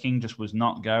not clicking, just was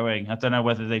not going. I don't know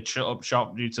whether they'd shut up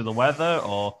shop due to the weather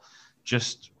or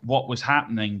just what was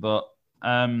happening. But,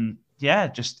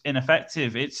 just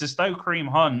ineffective. It's as though Kareem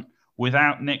Hunt,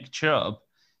 without Nick Chubb,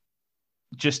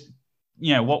 just,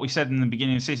 what we said in the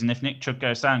beginning of the season, if Nick Chubb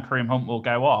goes down, Kareem Hunt will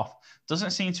go off,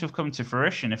 doesn't seem to have come to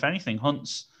fruition. If anything,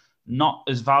 Hunt's not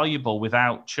as valuable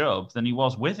without Chubb than he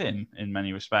was with him in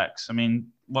many respects. I mean,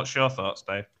 what's your thoughts,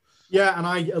 Dave? Yeah, and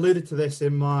I alluded to this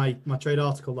in my trade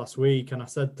article last week, and I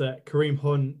said that Kareem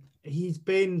Hunt, he's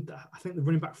been, I think, the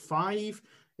running back 5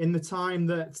 in the time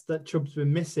that Chubb's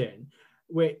been missing,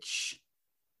 which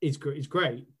is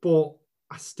great, but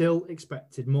I still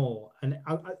expected more. And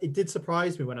it did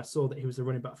surprise me when I saw that he was the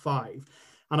running back 5.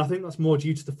 And I think that's more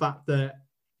due to the fact that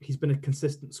he's been a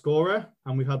consistent scorer,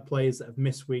 and we've had players that have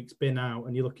missed weeks, been out,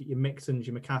 and you look at your Mixons,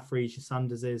 your McCaffreys, your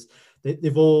Sanderses,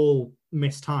 they've all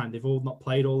missed time. They've all not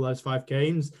played all those 5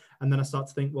 games. And then I start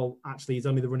to think, well, actually, he's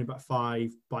only the running back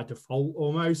 5 by default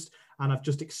almost. And I've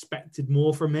just expected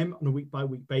more from him on a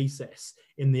week-by-week basis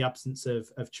in the absence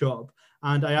of Chubb.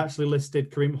 And I actually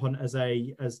listed Kareem Hunt as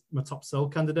my top sell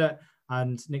candidate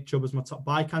and Nick Chubb as my top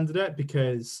buy candidate,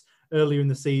 because earlier in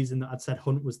the season I'd said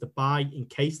Hunt was the buy in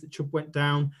case that Chubb went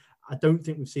down. I don't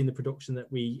think we've seen the production that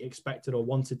we expected or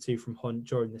wanted to from Hunt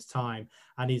during this time.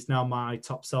 And he's now my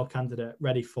top sell candidate,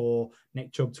 ready for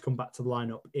Nick Chubb to come back to the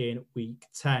lineup in week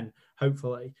 10,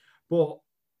 hopefully. But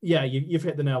yeah, you've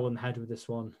hit the nail on the head with this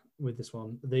one.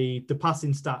 The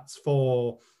passing stats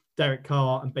for Derek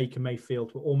Carr and Baker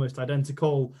Mayfield were almost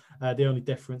identical. The only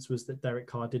difference was that Derek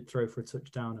Carr did throw for a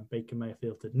touchdown and Baker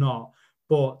Mayfield did not.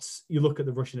 But you look at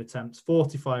the rushing attempts,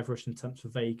 45 rushing attempts for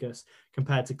Vegas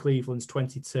compared to Cleveland's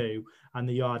 22, and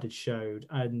the yardage showed.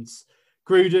 And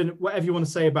Gruden, whatever you want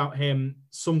to say about him,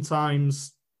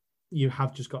 sometimes you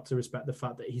have just got to respect the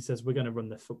fact that he says we're going to run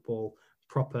the football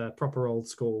proper old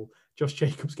school. Josh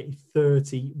Jacobs getting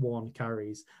 31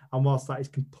 carries. And whilst that is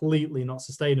completely not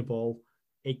sustainable,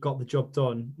 it got the job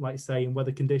done, like say, in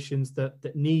weather conditions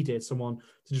that needed someone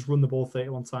to just run the ball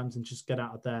 31 times and just get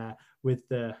out of there with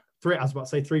the 3. I was about to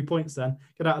say 3 points then.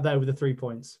 Get out of there with the 3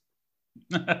 points.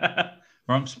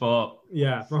 Wrong sport.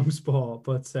 Yeah, wrong sport.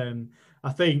 But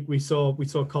I think we saw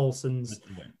Coulson's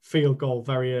field goal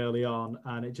very early on,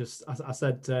 and it just I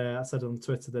said on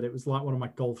Twitter that it was like one of my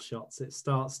golf shots. It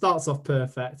starts off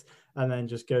perfect and then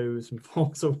just goes and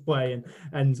falls away and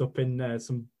ends up in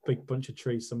some big bunch of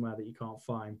trees somewhere that you can't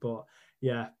find. But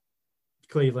yeah,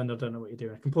 Cleveland, I don't know what you're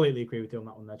doing. I completely agree with you on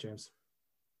that one there, James.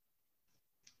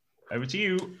 Over to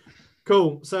you.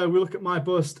 Cool. So we look at my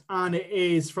bust, and it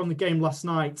is from the game last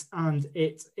night, and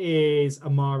it is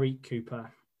Amari Cooper,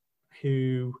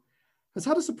 who has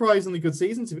had a surprisingly good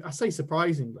season. I say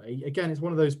surprisingly. Again, it's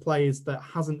one of those players that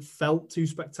hasn't felt too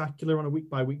spectacular on a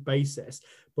week-by-week basis,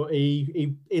 but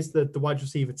he is the wide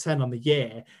receiver 10 on the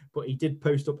year, but he did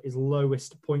post up his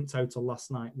lowest point total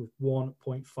last night with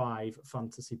 1.5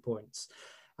 fantasy points.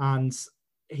 And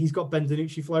he's got Ben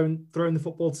DiNucci throwing the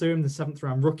football to him, the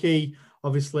 7th-round rookie.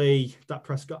 Obviously, Dak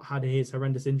Prescott had his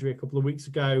horrendous injury a couple of weeks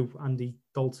ago. Andy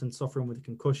Dalton suffering with a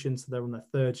concussion, so they're on their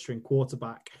 3rd-string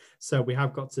quarterback. So we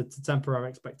have got to temper our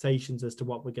expectations as to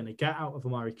what we're going to get out of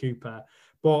Amari Cooper.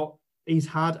 But he's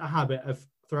had a habit of,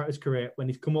 throughout his career, when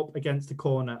he's come up against a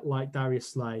corner like Darius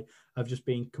Slay, of just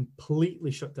being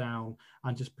completely shut down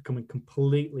and just becoming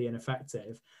completely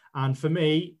ineffective. And for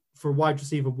me, for wide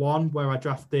receiver 1, where I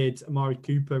drafted Amari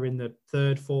Cooper in the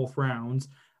 3rd, 4th round,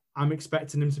 I'm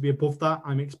expecting him to be above that.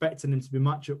 I'm expecting him to be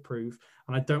matchup proof.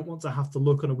 And I don't want to have to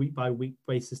look on a week-by-week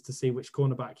basis to see which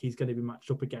cornerback he's going to be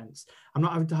matched up against. I'm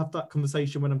not having to have that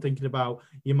conversation when I'm thinking about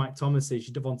your Mike Thomas's,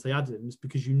 your Devontae Adams,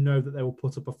 because you know that they will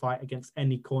put up a fight against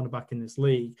any cornerback in this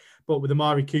league. But with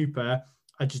Amari Cooper,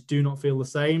 I just do not feel the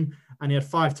same. And he had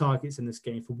 5 targets in this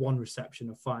game for 1 reception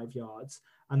of 5 yards.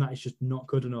 And that is just not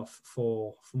good enough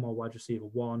for my wide receiver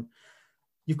 1.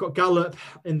 You've got Gallup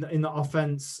in the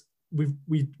offense.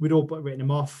 We'd all but written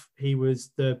him off. He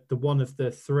was the one of the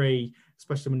 3,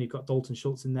 especially when you've got Dalton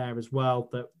Schultz in there as well,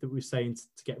 that we were saying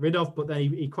to get rid of. But then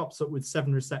he crops up with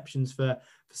 7 receptions for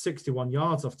 61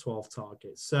 yards off 12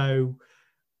 targets. So,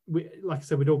 like I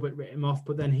said, we'd all but written him off.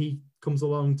 But then he comes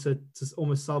along to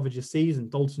almost salvage a season.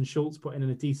 Dalton Schultz putting in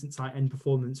a decent tight end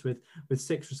performance with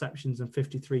 6 receptions and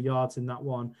 53 yards in that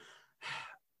one.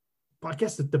 But I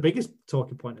guess the biggest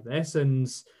talking point of this, and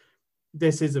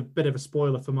this is a bit of a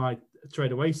spoiler for my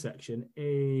trade away section,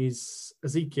 is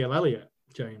Ezekiel Elliott,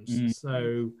 James.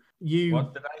 So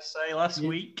what did I say last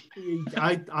week?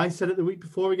 I said it the week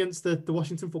before against the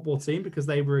Washington football team because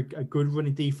they were a good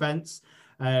running defense.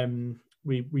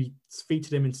 We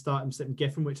featured him in Start Sitting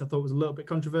Giffen, which I thought was a little bit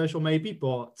controversial maybe,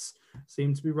 but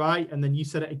seemed to be right. And then you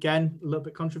said it again, a little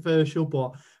bit controversial,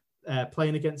 but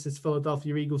playing against this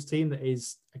Philadelphia Eagles team that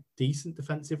is a decent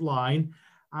defensive line.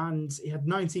 And he had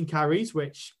 19 carries,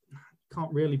 which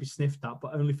can't really be sniffed at,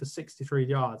 but only for 63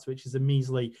 yards, which is a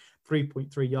measly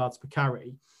 3.3 yards per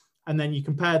carry. And then you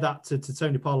compare that to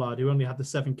Tony Pollard, who only had the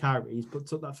 7 carries, but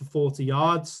took that for 40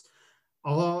 yards.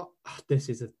 This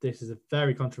is a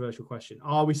very controversial question.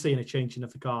 Are we seeing a changing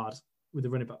of the guard with the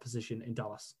running back position in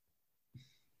Dallas?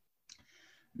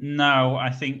 No, I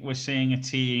think we're seeing a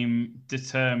team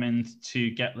determined to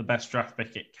get the best draft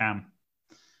pick it can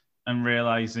and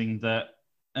realizing that.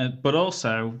 But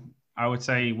also, I would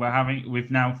say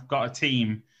we've now got a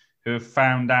team who have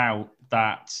found out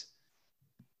that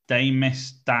they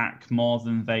miss Dak more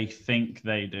than they think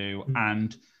they do,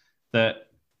 and that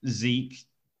Zeke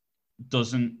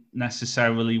doesn't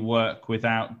necessarily work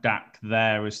without Dak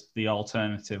there as the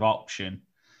alternative option.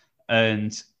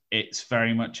 And it's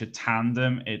very much a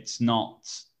tandem. It's not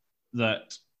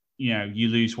that, you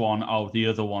lose one, the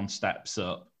other one steps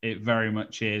up. It very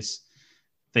much is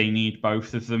they need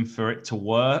both of them for it to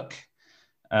work.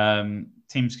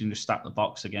 Teams can just stack the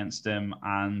box against him,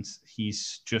 and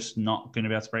he's just not going to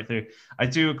be able to break through. I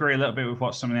do agree a little bit with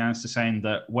what some of the analysts are saying,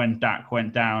 that when Dak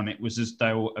went down, it was as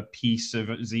though a piece of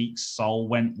Zeke's soul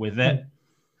went with it.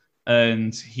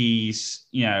 And he's,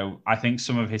 I think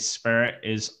some of his spirit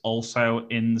is also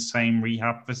in the same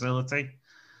rehab facility.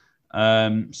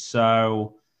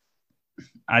 So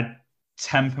I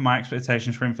temper my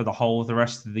expectations for him for the whole of the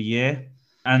rest of the year.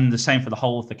 And the same for the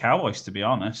whole of the Cowboys, to be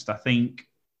honest. I think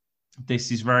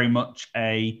this is very much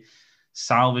a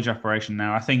salvage operation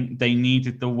now. I think they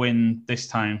needed the win this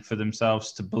time for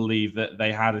themselves to believe that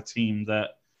they had a team that,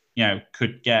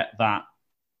 could get that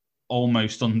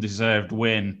almost undeserved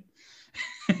win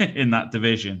in that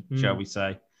division, shall we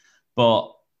say.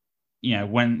 But,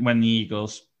 when the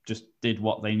Eagles just did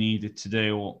what they needed to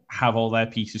do, have all their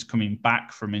pieces coming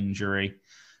back from injury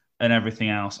and everything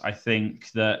else, I think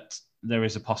that there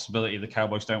is a possibility the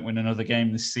Cowboys don't win another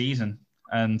game this season.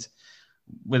 And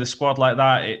with a squad like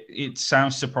that, it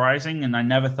sounds surprising, and I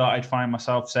never thought I'd find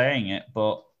myself saying it,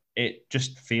 but it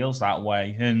just feels that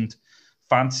way. And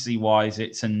fantasy-wise,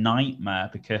 it's a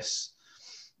nightmare because,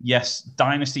 yes,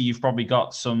 Dynasty, you've probably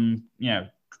got some,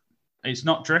 it's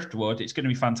not driftwood. It's going to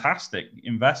be fantastic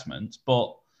investments,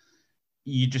 but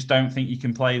you just don't think you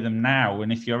can play them now.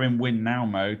 And if you're in win now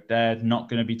mode, they're not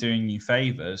going to be doing you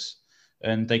favors.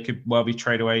 And they could well be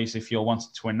tradeaways if you're wanting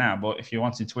to win now. But if you're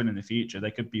wanting to win in the future, they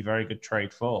could be very good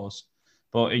trade fours.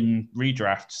 But in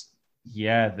redrafts,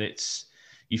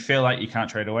 you feel like you can't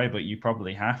trade away, but you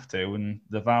probably have to. And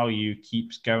the value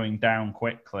keeps going down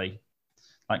quickly.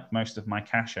 like most of my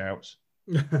cash outs.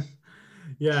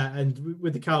 Yeah, and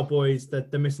with the Cowboys,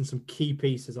 they're missing some key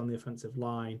pieces on the offensive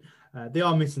line. They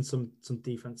are missing some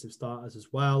defensive starters as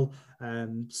well.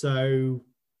 So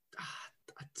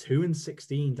a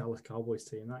 2-16 Dallas Cowboys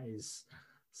team, that is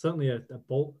certainly a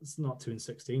bolt. It's not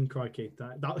 2-16, crikey.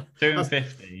 That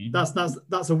 2-15.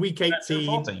 That's a week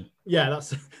 18. Yeah,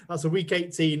 that's a week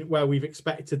 18 where we've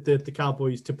expected the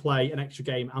Cowboys to play an extra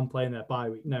game and play in their bye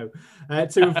week. No,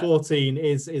 2-14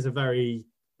 is a very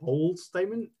bold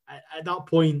statement. At that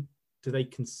point, do they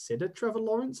consider Trevor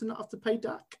Lawrence and not have to pay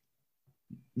Dak?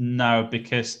 No,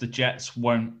 because the Jets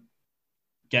won't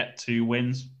get 2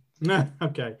 wins.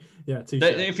 Okay, yeah.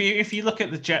 If you look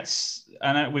at the Jets,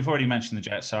 and we've already mentioned the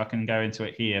Jets, so I can go into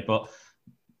it here. But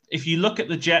if you look at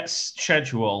the Jets'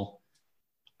 schedule,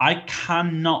 I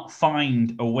cannot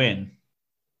find a win,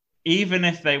 even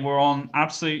if they were on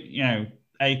absolute,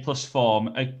 A+ form,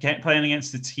 playing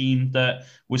against a team that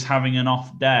was having an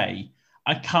off day.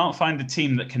 I can't find a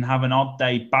team that can have an odd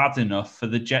day bad enough for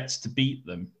the Jets to beat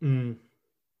them.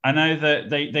 I know that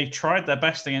they tried their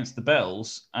best against the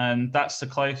Bills, and that's the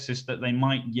closest that they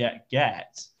might yet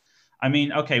get. I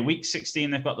mean, okay, week 16,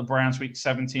 they've got the Browns. Week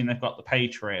 17, they've got the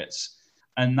Patriots.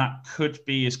 And that could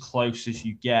be as close as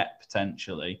you get,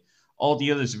 potentially. All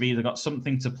the others have either got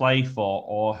something to play for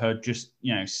or are just,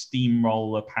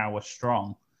 steamroller power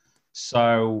strong.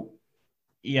 So,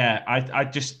 yeah, I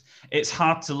just, it's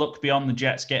hard to look beyond the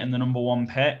Jets getting the number 1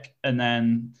 pick. And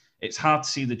then it's hard to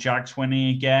see the Jags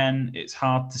winning again. It's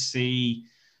hard to see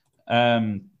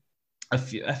a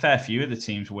fair few of the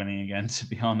teams winning again, to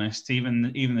be honest.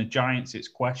 Even the Giants, it's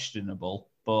questionable.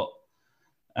 But,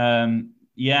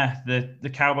 yeah,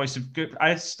 the Cowboys have good.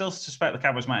 I still suspect the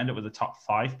Cowboys might end up with a top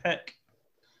 5 pick.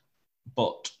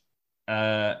 But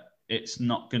it's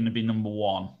not going to be number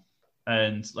 1.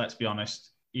 And let's be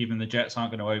honest, even the Jets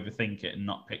aren't going to overthink it and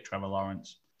not pick Trevor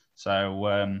Lawrence.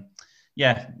 So,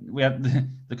 yeah, we had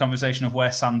the conversation of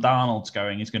where Sam Darnold's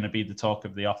going is going to be the talk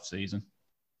of the offseason.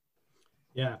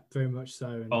 Yeah, very much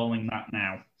so. Following that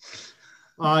now.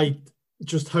 I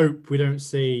just hope we don't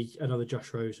see another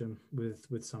Josh Rosen with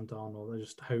Sam Darnold. I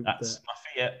just hope that's my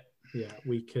fear. Yeah,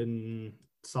 we can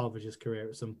salvage his career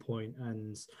at some point.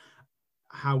 And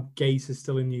how Gase is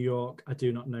still in New York, I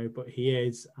do not know, but he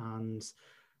is, and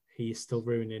he is still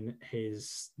ruining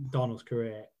his Darnold's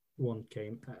career one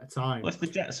game at a time. Well, if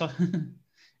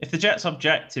the Jets'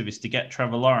 objective is to get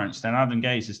Trevor Lawrence, then Adam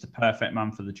Gase is the perfect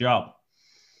man for the job.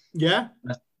 Yeah.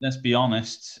 Let's be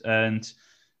honest. And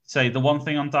say the one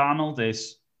thing on Darnold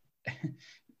is,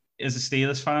 as a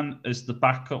Steelers fan, as the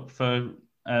backup for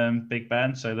Big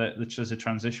Ben, so that there's a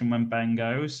transition when Ben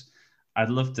goes, I'd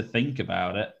love to think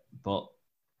about it, but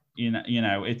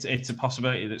it's a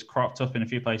possibility that's cropped up in a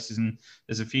few places, and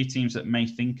there's a few teams that may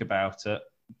think about it.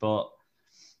 But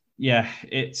yeah,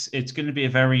 it's going to be a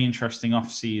very interesting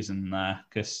off season there,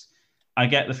 because I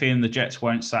get the feeling the Jets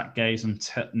won't sack Gase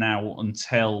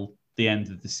until the end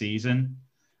of the season,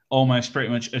 almost pretty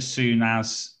much as soon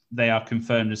as they are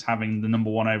confirmed as having the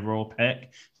number 1 overall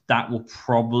pick. That will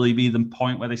probably be the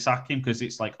point where they sack him, because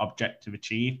it's like objective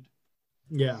achieved.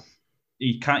 Yeah.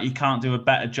 You can't do a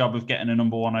better job of getting a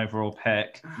number 1 overall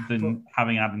pick than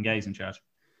having Adam Gase in charge.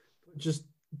 Just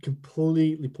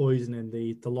completely poisoning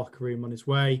the locker room on his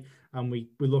way. And we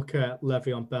look at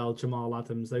Le'Veon Bell, Jamal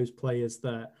Adams, those players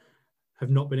that have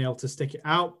not been able to stick it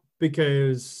out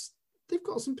because they've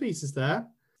got some pieces there.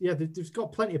 Yeah, they've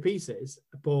got plenty of pieces,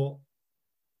 but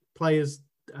players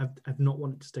have not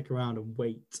wanted to stick around and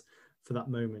wait for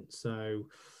that moment. So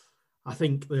I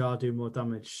think they are doing more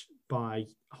damage by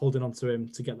holding on to him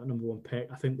to get that number 1 pick.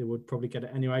 I think they would probably get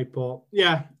it anyway. But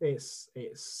yeah, it's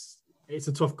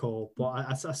a tough call. But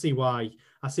I see why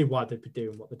they'd be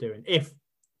doing what they're doing, if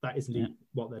that is indeed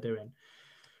what they're doing.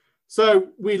 So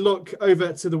we look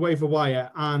over to the waiver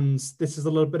wire, and this is a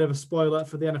little bit of a spoiler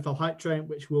for the NFL Hype Train,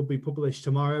 which will be published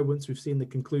tomorrow once we've seen the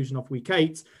conclusion of Week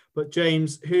 8. But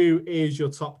James, who is your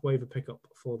top waiver pickup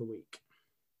for the week?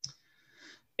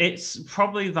 It's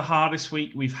probably the hardest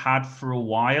week we've had for a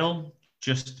while,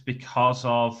 just because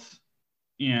of,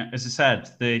 as I said,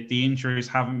 the injuries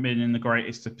haven't been in the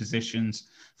greatest of positions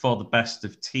for the best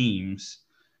of teams.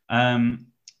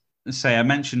 I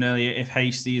mentioned earlier, if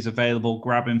Hasty is available,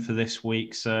 grab him for this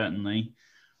week, certainly.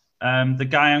 The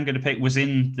guy I'm going to pick was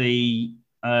in the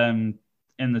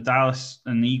Dallas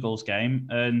and Eagles game,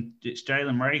 and it's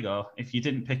Jalen Reagor. If you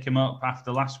didn't pick him up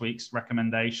after last week's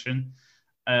recommendation,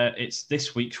 it's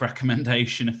this week's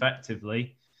recommendation,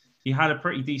 effectively. He had a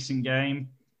pretty decent game.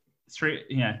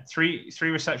 Three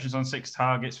receptions on 6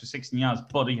 targets for 16 yards,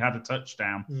 but he had a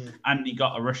touchdown, and he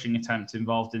got a rushing attempt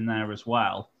involved in there as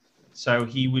well. So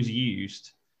he was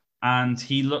used. and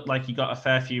he looked like he got a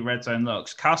fair few red zone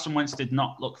looks. Carson Wentz did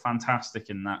not look fantastic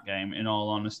in that game, in all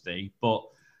honesty, but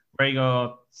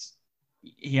Rager,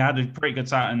 he had a pretty good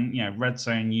start, and red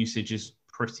zone usage is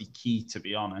pretty key, to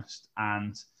be honest.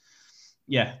 And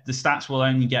yeah, the stats will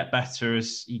only get better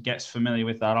as he gets familiar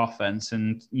with that offense,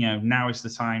 and now is the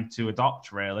time to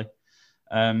adopt, really.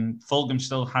 Fulgham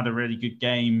still had a really good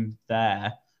game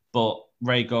there, but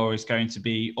Rager is going to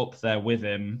be up there with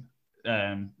him.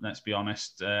 Let's be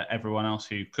honest, everyone else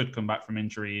who could come back from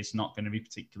injury is not going to be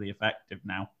particularly effective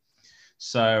now.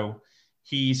 So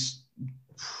he's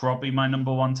probably my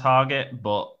number one target,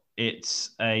 but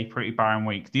it's a pretty barren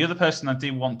week. The other person I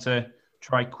do want to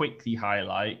try quickly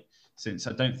highlight, since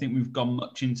I don't think we've gone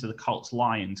much into the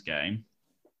Colts-Lions game,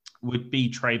 would be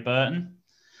Trey Burton,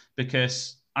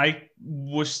 because I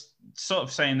was sort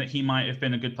of saying that he might have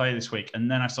been a good player this week,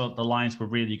 and then I saw that the Lions were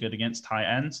really good against tight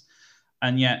ends,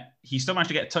 and yet he still managed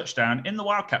to get a touchdown in the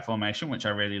Wildcat formation, which I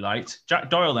really liked. Jack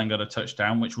Doyle then got a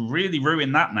touchdown, which really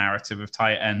ruined that narrative of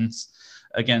tight ends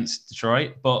against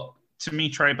Detroit. But to me,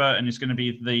 Trey Burton is going to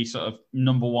be the sort of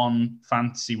number one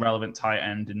fantasy relevant tight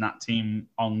end in that team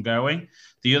ongoing.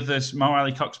 The others, Mo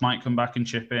Alley-Cox might come back and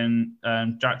chip in,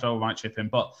 Jack Doyle might chip in,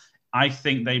 but I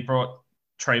think they brought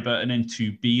Trey Burton in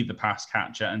to be the pass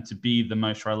catcher and to be the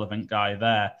most relevant guy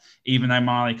there. Even though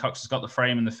Mo Alley-Cox has got the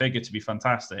frame and the figure to be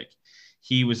fantastic,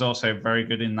 he was also very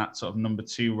good in that sort of number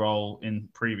two role in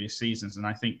previous seasons. And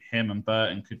I think him and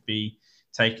Burton could be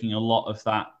taking a lot of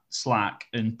that slack.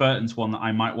 And Burton's one that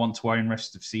I might want to own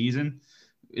rest of season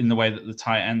in the way that the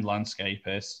tight end landscape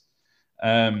is.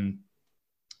 Be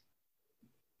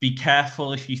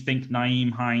careful if you think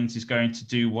Nyheim Hines is going to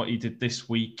do what he did this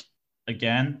week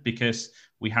again, because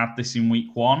we had this in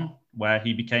week one where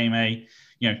he became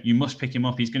you must pick him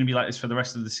up. He's going to be like this for the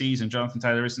rest of the season. Jonathan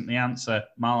Taylor isn't the answer.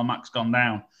 Marlon Mack's gone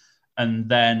down. And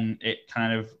then it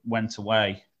kind of went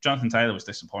away. Jonathan Taylor was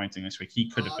disappointing this week. He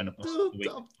could have been a bust of the week.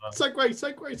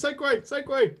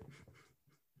 Segue.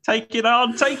 Take it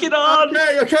on.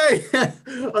 Okay.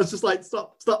 I was just like,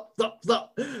 stop.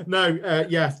 No,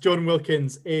 yes, Jordan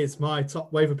Wilkins is my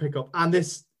top waiver pickup. And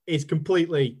this is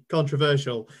completely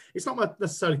controversial. It's not my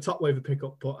necessarily top waiver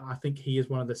pickup, but I think he is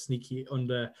one of the sneaky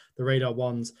under the radar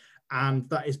ones. And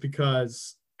that is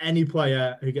because any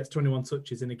player who gets 21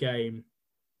 touches in a game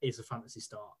is a fantasy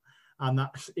start. And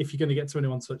that if you're going to get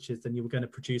 21 touches, then you were going to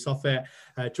produce off it.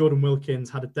 Jordan Wilkins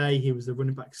had a day. He was the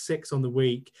running back 6 on the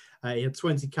week. He had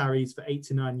 20 carries for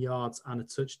 89 yards and a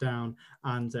touchdown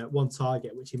and one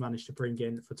target, which he managed to bring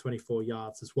in for 24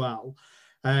 yards as well.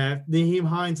 Nyheim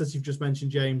Hines, as you've just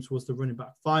mentioned, James, was the running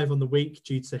back 5 on the week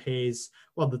due to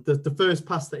the first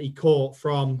pass that he caught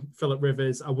from Phillip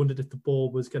Rivers. I wondered if the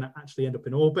ball was going to actually end up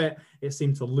in orbit. It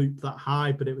seemed to loop that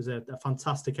high, but it was a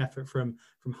fantastic effort from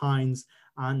Hines.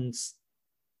 And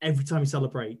every time he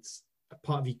celebrates, a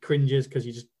part of you cringes because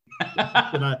you just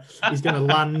he's gonna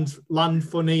land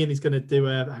funny, and he's gonna do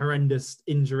a horrendous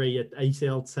injury at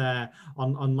ACL tear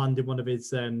on landing one of his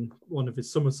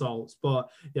somersaults. But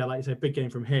yeah, like you say, big game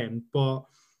from him. But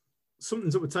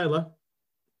something's up with Taylor.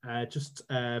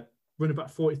 Running back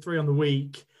 43 on the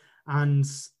week, and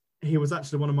he was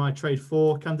actually one of my trade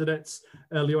 4 candidates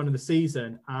early on in the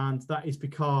season, and that is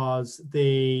because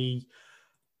the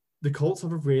Colts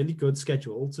have a really good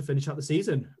schedule to finish out the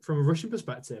season from a rushing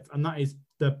perspective. And that is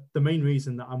the main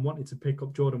reason that I'm wanting to pick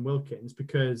up Jordan Wilkins,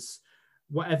 because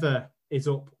whatever is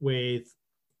up with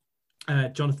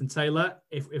Jonathan Taylor,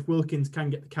 if Wilkins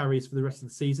can get the carries for the rest of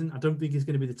the season, I don't think he's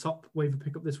going to be the top waiver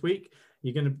pickup this week.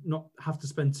 You're going to not have to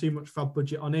spend too much fab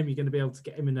budget on him. You're going to be able to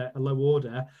get him in a low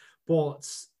order. But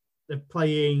they're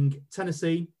playing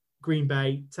Tennessee, Green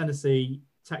Bay, Tennessee,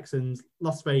 Texans,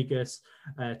 Las Vegas,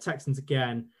 Texans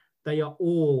again. They are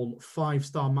all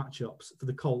 5-star matchups for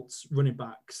the Colts running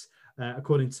backs,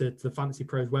 according to the Fantasy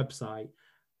Pros website.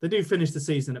 They do finish the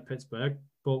season at Pittsburgh,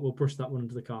 but we'll brush that one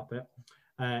under the carpet.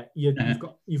 You've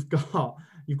got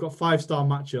 5-star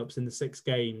matchups in the 6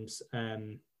 games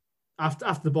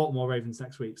after the Baltimore Ravens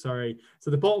next week. Sorry, so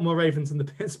the Baltimore Ravens and the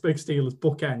Pittsburgh Steelers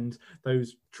bookend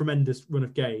those tremendous run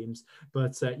of games.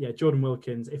 But Jordan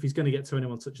Wilkins, if he's going to get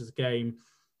 21 touches a game,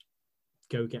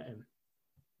 go get him.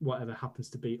 Whatever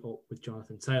happens to be up with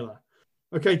Jonathan Taylor.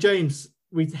 Okay, James,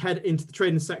 we head into the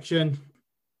trading section.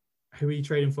 Who are you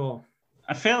trading for?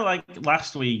 I feel like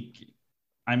last week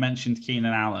I mentioned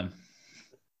Keenan Allen.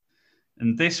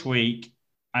 And this week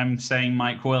I'm saying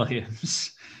Mike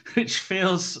Williams, which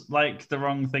feels like the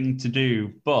wrong thing to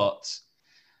do. But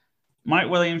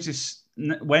Mike Williams is,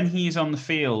 when he's on the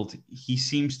field, he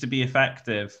seems to be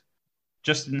effective.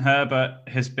 Justin Herbert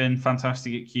has been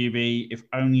fantastic at QB. If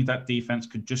only that defense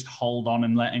could just hold on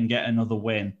and let him get another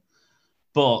win.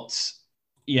 But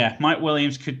yeah, Mike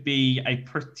Williams could be a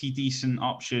pretty decent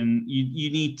option. You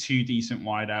need two decent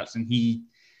wideouts, and he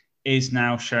is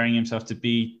now showing himself to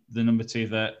be the number two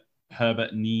that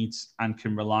Herbert needs and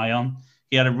can rely on.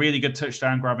 He had a really good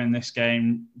touchdown grab in this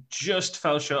game, just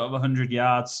fell short of 100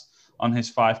 yards on his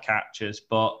 5 catches,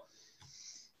 but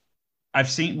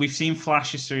we've seen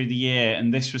flashes through the year,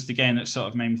 and this was the game that sort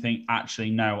of made me think, actually,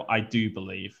 no, I do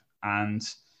believe. And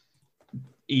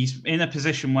he's in a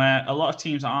position where a lot of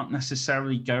teams aren't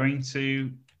necessarily going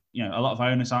to, a lot of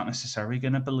owners aren't necessarily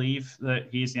going to believe that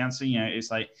he's the answer.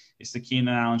 It's the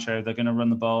Keenan Allen show. They're going to run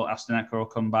the ball. Austin Eckler will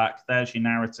come back. There's your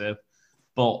narrative.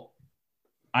 But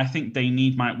I think they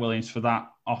need Mike Williams for that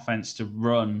offense to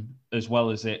run as well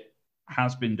as it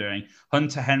has been doing.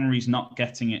 Hunter Henry's not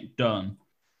getting it done.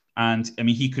 And,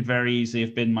 he could very easily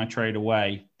have been my trade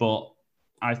away. But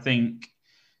I think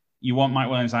you want Mike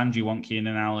Williams and you want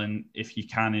Keenan Allen if you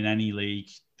can in any league,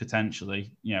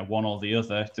 potentially, one or the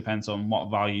other. Depends on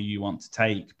what value you want to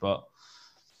take. But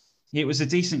it was a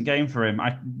decent game for him.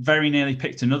 I very nearly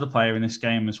picked another player in this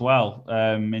game as well,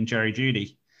 in Jerry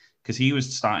Jeudy, because he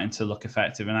was starting to look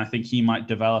effective, and I think he might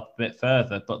develop a bit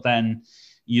further. But then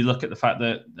you look at the fact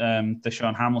that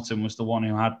Deshaun Hamilton was the one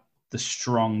who had the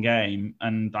strong game,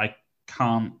 and I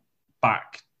can't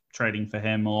back trading for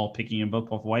him or picking him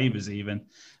up off waivers even,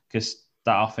 because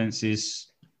that offense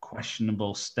is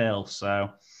questionable still. So,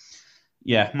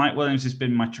 yeah, Mike Williams has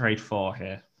been my trade for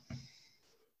here.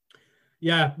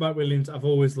 Yeah, Mike Williams, I've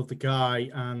always loved the guy,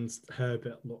 and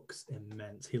Herbert looks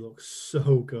immense. He looks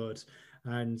so good.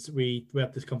 And we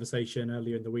had this conversation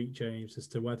earlier in the week, James, as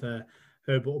to whether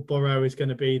Herbert or Burrow is going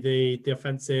to be the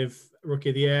offensive rookie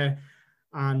of the year.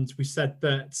 And we said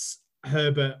that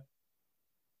Herbert,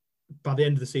 by the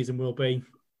end of the season, will be,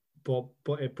 but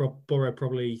Burrow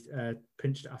probably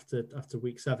pinched after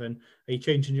week 7. Are you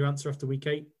changing your answer after week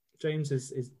 8, James?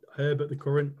 Is Herbert the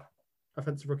current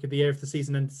offensive rookie of the year if the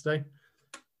season ends today?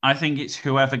 I think it's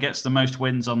whoever gets the most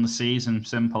wins on the season,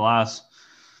 simple as.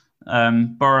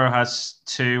 Burrow has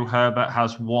 2, Herbert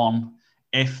has 1.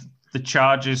 If the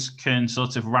Chargers can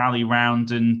sort of rally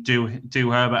round and do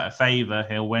Herbert a favour,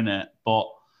 he'll win it. But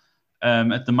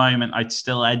at the moment, I'd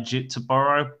still edge it to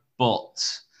Burrow.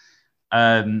 But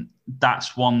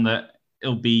that's one that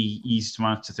it'll be easy to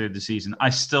monitor through the season. I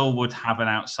still would have an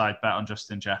outside bet on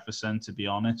Justin Jefferson, to be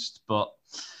honest. But,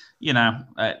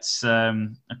 it's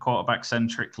a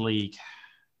quarterback-centric league,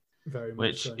 very much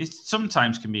which so. It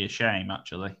sometimes can be a shame,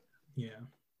 actually. Yeah.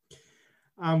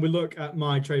 And we look at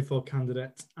my trade for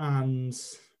candidate, and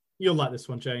you'll like this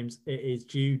one, James. It is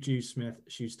Juju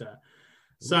Smith-Schuster.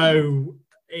 So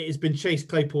it has been Chase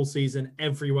Claypool season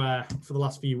everywhere for the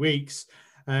last few weeks.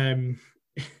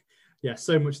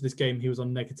 So much of this game, he was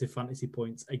on negative fantasy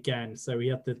points again. So he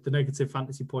had the negative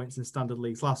fantasy points in standard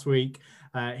leagues last week.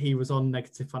 He was on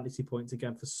negative fantasy points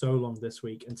again for so long this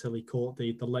week until he caught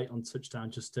the late on touchdown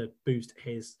just to boost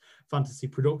his fantasy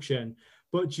production.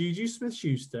 But Juju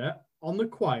Smith-Schuster, on the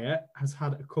quiet, has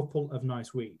had a couple of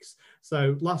nice weeks.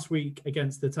 So last week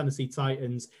against the Tennessee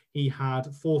Titans, he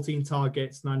had 14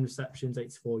 targets, 9 receptions,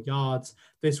 84 yards.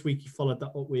 This week, he followed that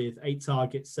up with 8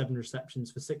 targets, 7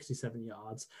 receptions for 67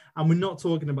 yards. And we're not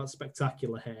talking about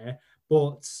spectacular here,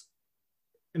 but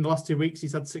in the last 2 weeks,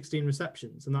 he's had 16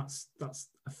 receptions, and that's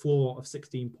a floor of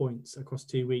 16 points across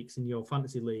 2 weeks in your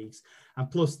fantasy leagues.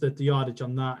 And plus the yardage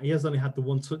on that, he has only had the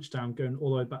 1 touchdown going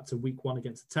all the way back to week 1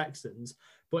 against the Texans.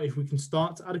 But if we can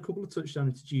start to add a couple of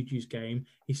touchdowns into Juju's game,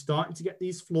 he's starting to get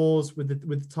these floors with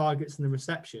the targets and the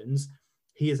receptions.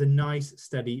 He is a nice,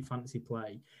 steady fantasy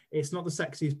play. It's not the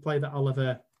sexiest play that I'll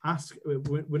ever ask.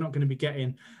 We're not going to be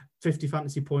getting 50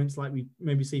 fantasy points like we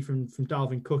maybe see from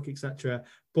Dalvin Cook, etc.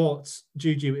 But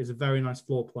Juju is a very nice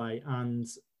floor play, and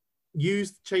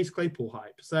use Chase Claypool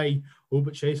hype. Say,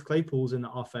 but Chase Claypool's in the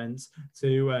offense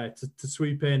to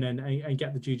swoop in and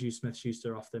get the Juju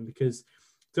Smith-Schuster off them, because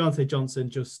Deontay Johnson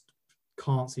just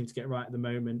can't seem to get right at the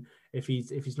moment. If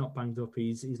he's not banged up,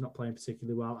 he's not playing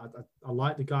particularly well. I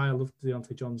like the guy. I love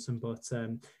Deontay Johnson, but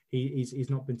he's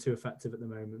not been too effective at the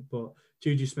moment. But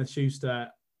Juju Smith-Schuster,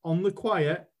 on the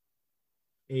quiet,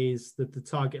 is the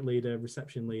target leader,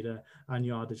 reception leader, and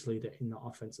yardage leader in that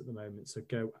offense at the moment. So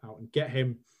go out and get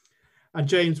him. And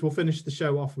James, we'll finish the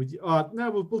show off with you.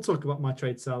 We'll talk about my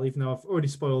trade sell, even though I've already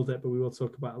spoiled it, but we will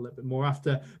talk about it a little bit more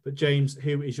after. But James,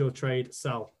 who is your trade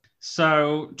sell?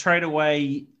 So trade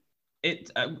away.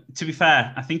 To be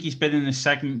fair, I think he's been in this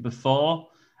segment before,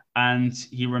 and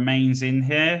he remains in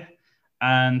here.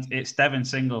 And it's Devin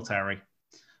Singletary,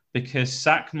 because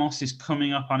Zach Moss is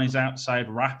coming up on his outside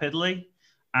rapidly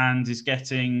and is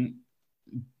getting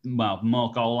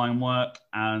more goal line work,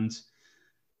 and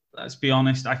let's be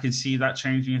honest, I can see that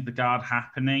changing of the guard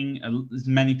happening. As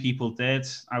many people did.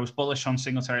 I was bullish on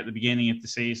Singletary at the beginning of the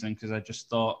season because I just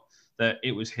thought that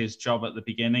it was his job at the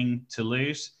beginning to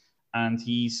lose. And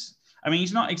he's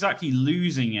not exactly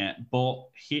losing it, but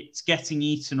it's getting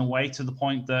eaten away to the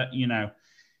point that,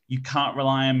 you can't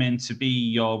rely him in to be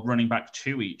your running back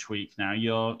 2 each week now.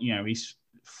 He's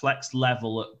flex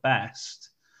level at best.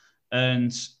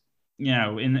 And in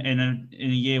a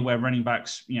year where running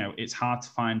backs, it's hard to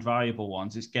find viable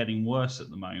ones, it's getting worse at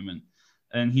the moment.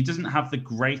 And he doesn't have the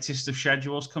greatest of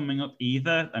schedules coming up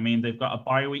either. I mean, they've got a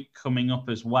bye week coming up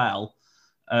as well.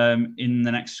 In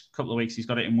the next couple of weeks, he's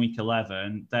got it in week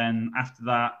 11. Then after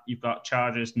that, you've got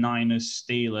Chargers, Niners,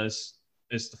 Steelers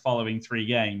as the following 3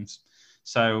 games.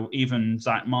 So even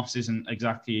Zach Moss isn't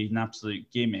exactly an absolute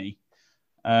gimme.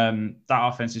 That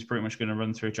offense is pretty much going to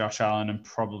run through Josh Allen and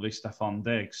probably Stephon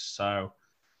Diggs. So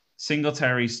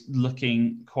Singletary's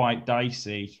looking quite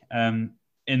dicey.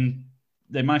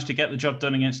 They managed to get the job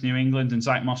done against New England, and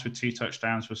Zach Moss with 2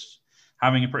 touchdowns was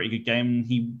having a pretty good game.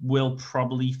 He will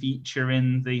probably feature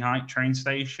in the hype train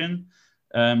station,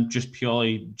 just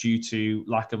purely due to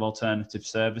lack of alternative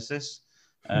services.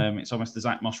 It's almost the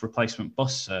Zach Moss replacement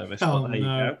bus service. Oh, there you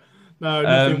go. No,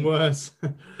 nothing worse.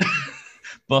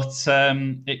 But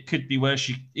it could be worse.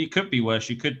 It could be worse.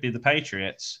 You could be the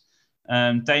Patriots.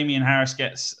 Damian Harris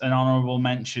gets an honourable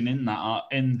mention in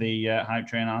the hype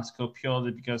train article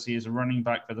purely because he is a running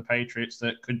back for the Patriots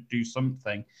that could do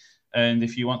something. And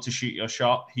if you want to shoot your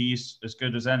shot, he's as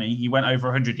good as any. He went over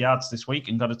 100 yards this week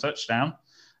and got a touchdown.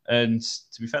 And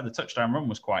to be fair, the touchdown run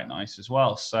was quite nice as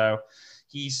well. So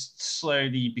he's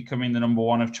slowly becoming the number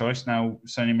 1 of choice now.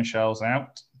 Sony Michel's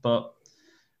out. But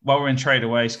while we're in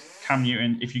tradeaways, Cam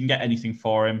Newton, if you can get anything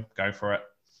for him, go for it.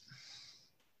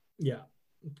 Yeah,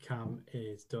 Cam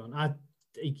is done.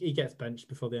 He gets benched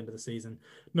before the end of the season.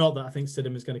 Not that I think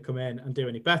Stidham is going to come in and do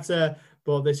any better,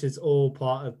 but this is all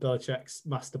part of Belichick's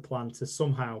master plan to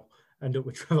somehow end up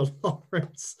with Trevor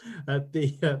Lawrence at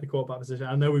the quarterback position.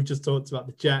 I know we've just talked about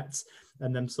the Jets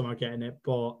and them somehow getting it,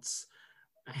 but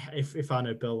if I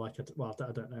know Bill I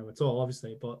don't know at all,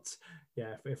 obviously, but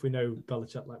yeah, if we know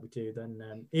Belichick like we do,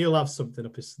 then he'll have something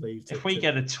up his sleeve. If we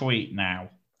get a tweet now.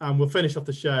 And we'll finish off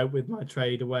the show with my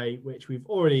trade away, which we've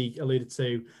already alluded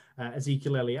to,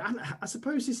 Ezekiel Elliott. And I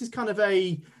suppose this is kind of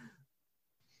a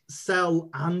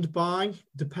sell and buy,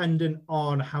 dependent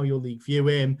on how your league view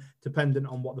him, dependent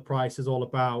on what the price is all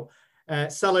about.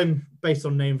 Sell him based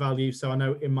on name value. So I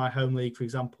know in my home league, for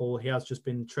example, he has just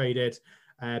been traded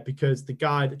because the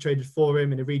guy that traded for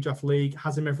him in a redraft league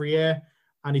has him every year,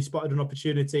 and he spotted an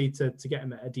opportunity to get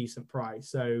him at a decent price.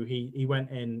 So he went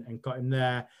in and got him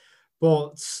there.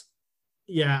 But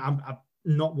yeah, I'm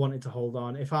not wanting to hold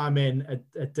on. If I'm in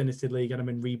a dynasty league and I'm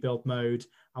in rebuild mode,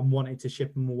 I'm wanting to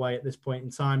ship him away at this point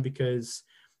in time because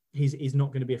he's not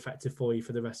going to be effective for you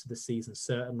for the rest of the season,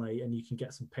 certainly. And you can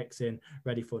get some picks in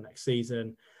ready for next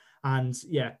season. And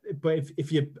yeah, but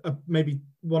if you maybe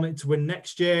wanting to win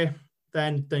next year,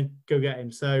 then go get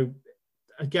him. So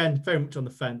again, very much on the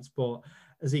fence, but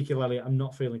Ezekiel Elliott, I'm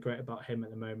not feeling great about him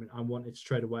at the moment. I wanted to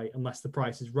trade away unless the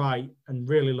price is right and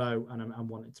really low, and I'm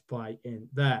wanting to buy in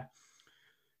there.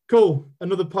 Cool.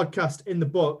 Another podcast in the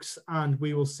books, and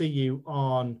we will see you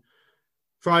on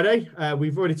Friday.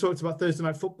 We've already talked about Thursday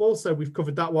Night Football, so we've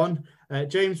covered that one.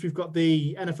 James, we've got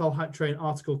the NFL Hype Train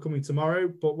article coming tomorrow,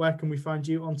 but where can we find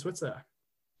you on Twitter?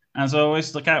 As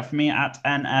always, look out for me at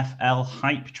NFL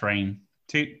Hype Train.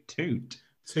 Toot, toot.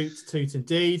 Toot, toot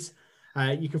indeed.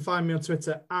 You can find me on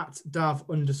Twitter at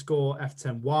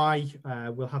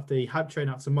Dav_F10Y. We'll have the Hype Train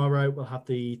out tomorrow. We'll have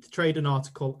the trading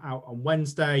article out on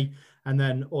Wednesday. And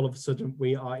then all of a sudden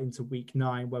we are into week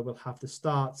 9 where we'll have the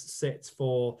starts, sits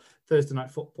for Thursday Night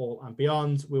Football and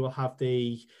beyond. We will have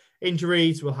the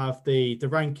injuries. We'll have the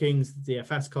rankings, the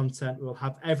DFS content. We'll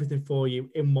have everything for you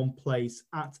in one place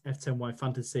at F10Y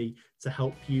Fantasy to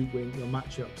help you win your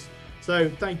matchups. So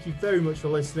thank you very much for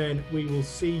listening. We will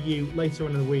see you later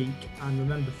on in the week. And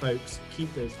remember, folks,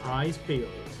 keep those eyes peeled.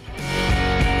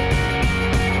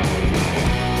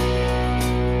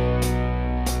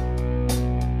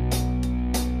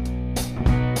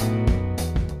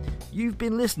 You've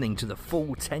been listening to the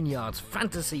Full 10 Yards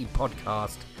Fantasy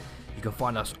Podcast. You can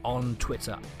find us on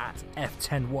Twitter at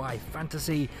F10Y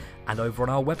Fantasy and over on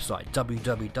our website,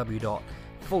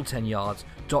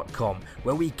 www.full10yards.com,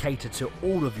 where we cater to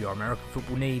all of your American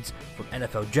football needs, from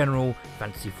NFL general,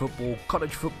 fantasy football,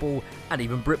 college football, and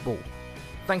even Britball.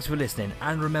 Thanks for listening,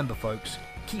 and remember, folks,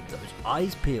 keep those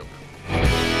eyes peeled.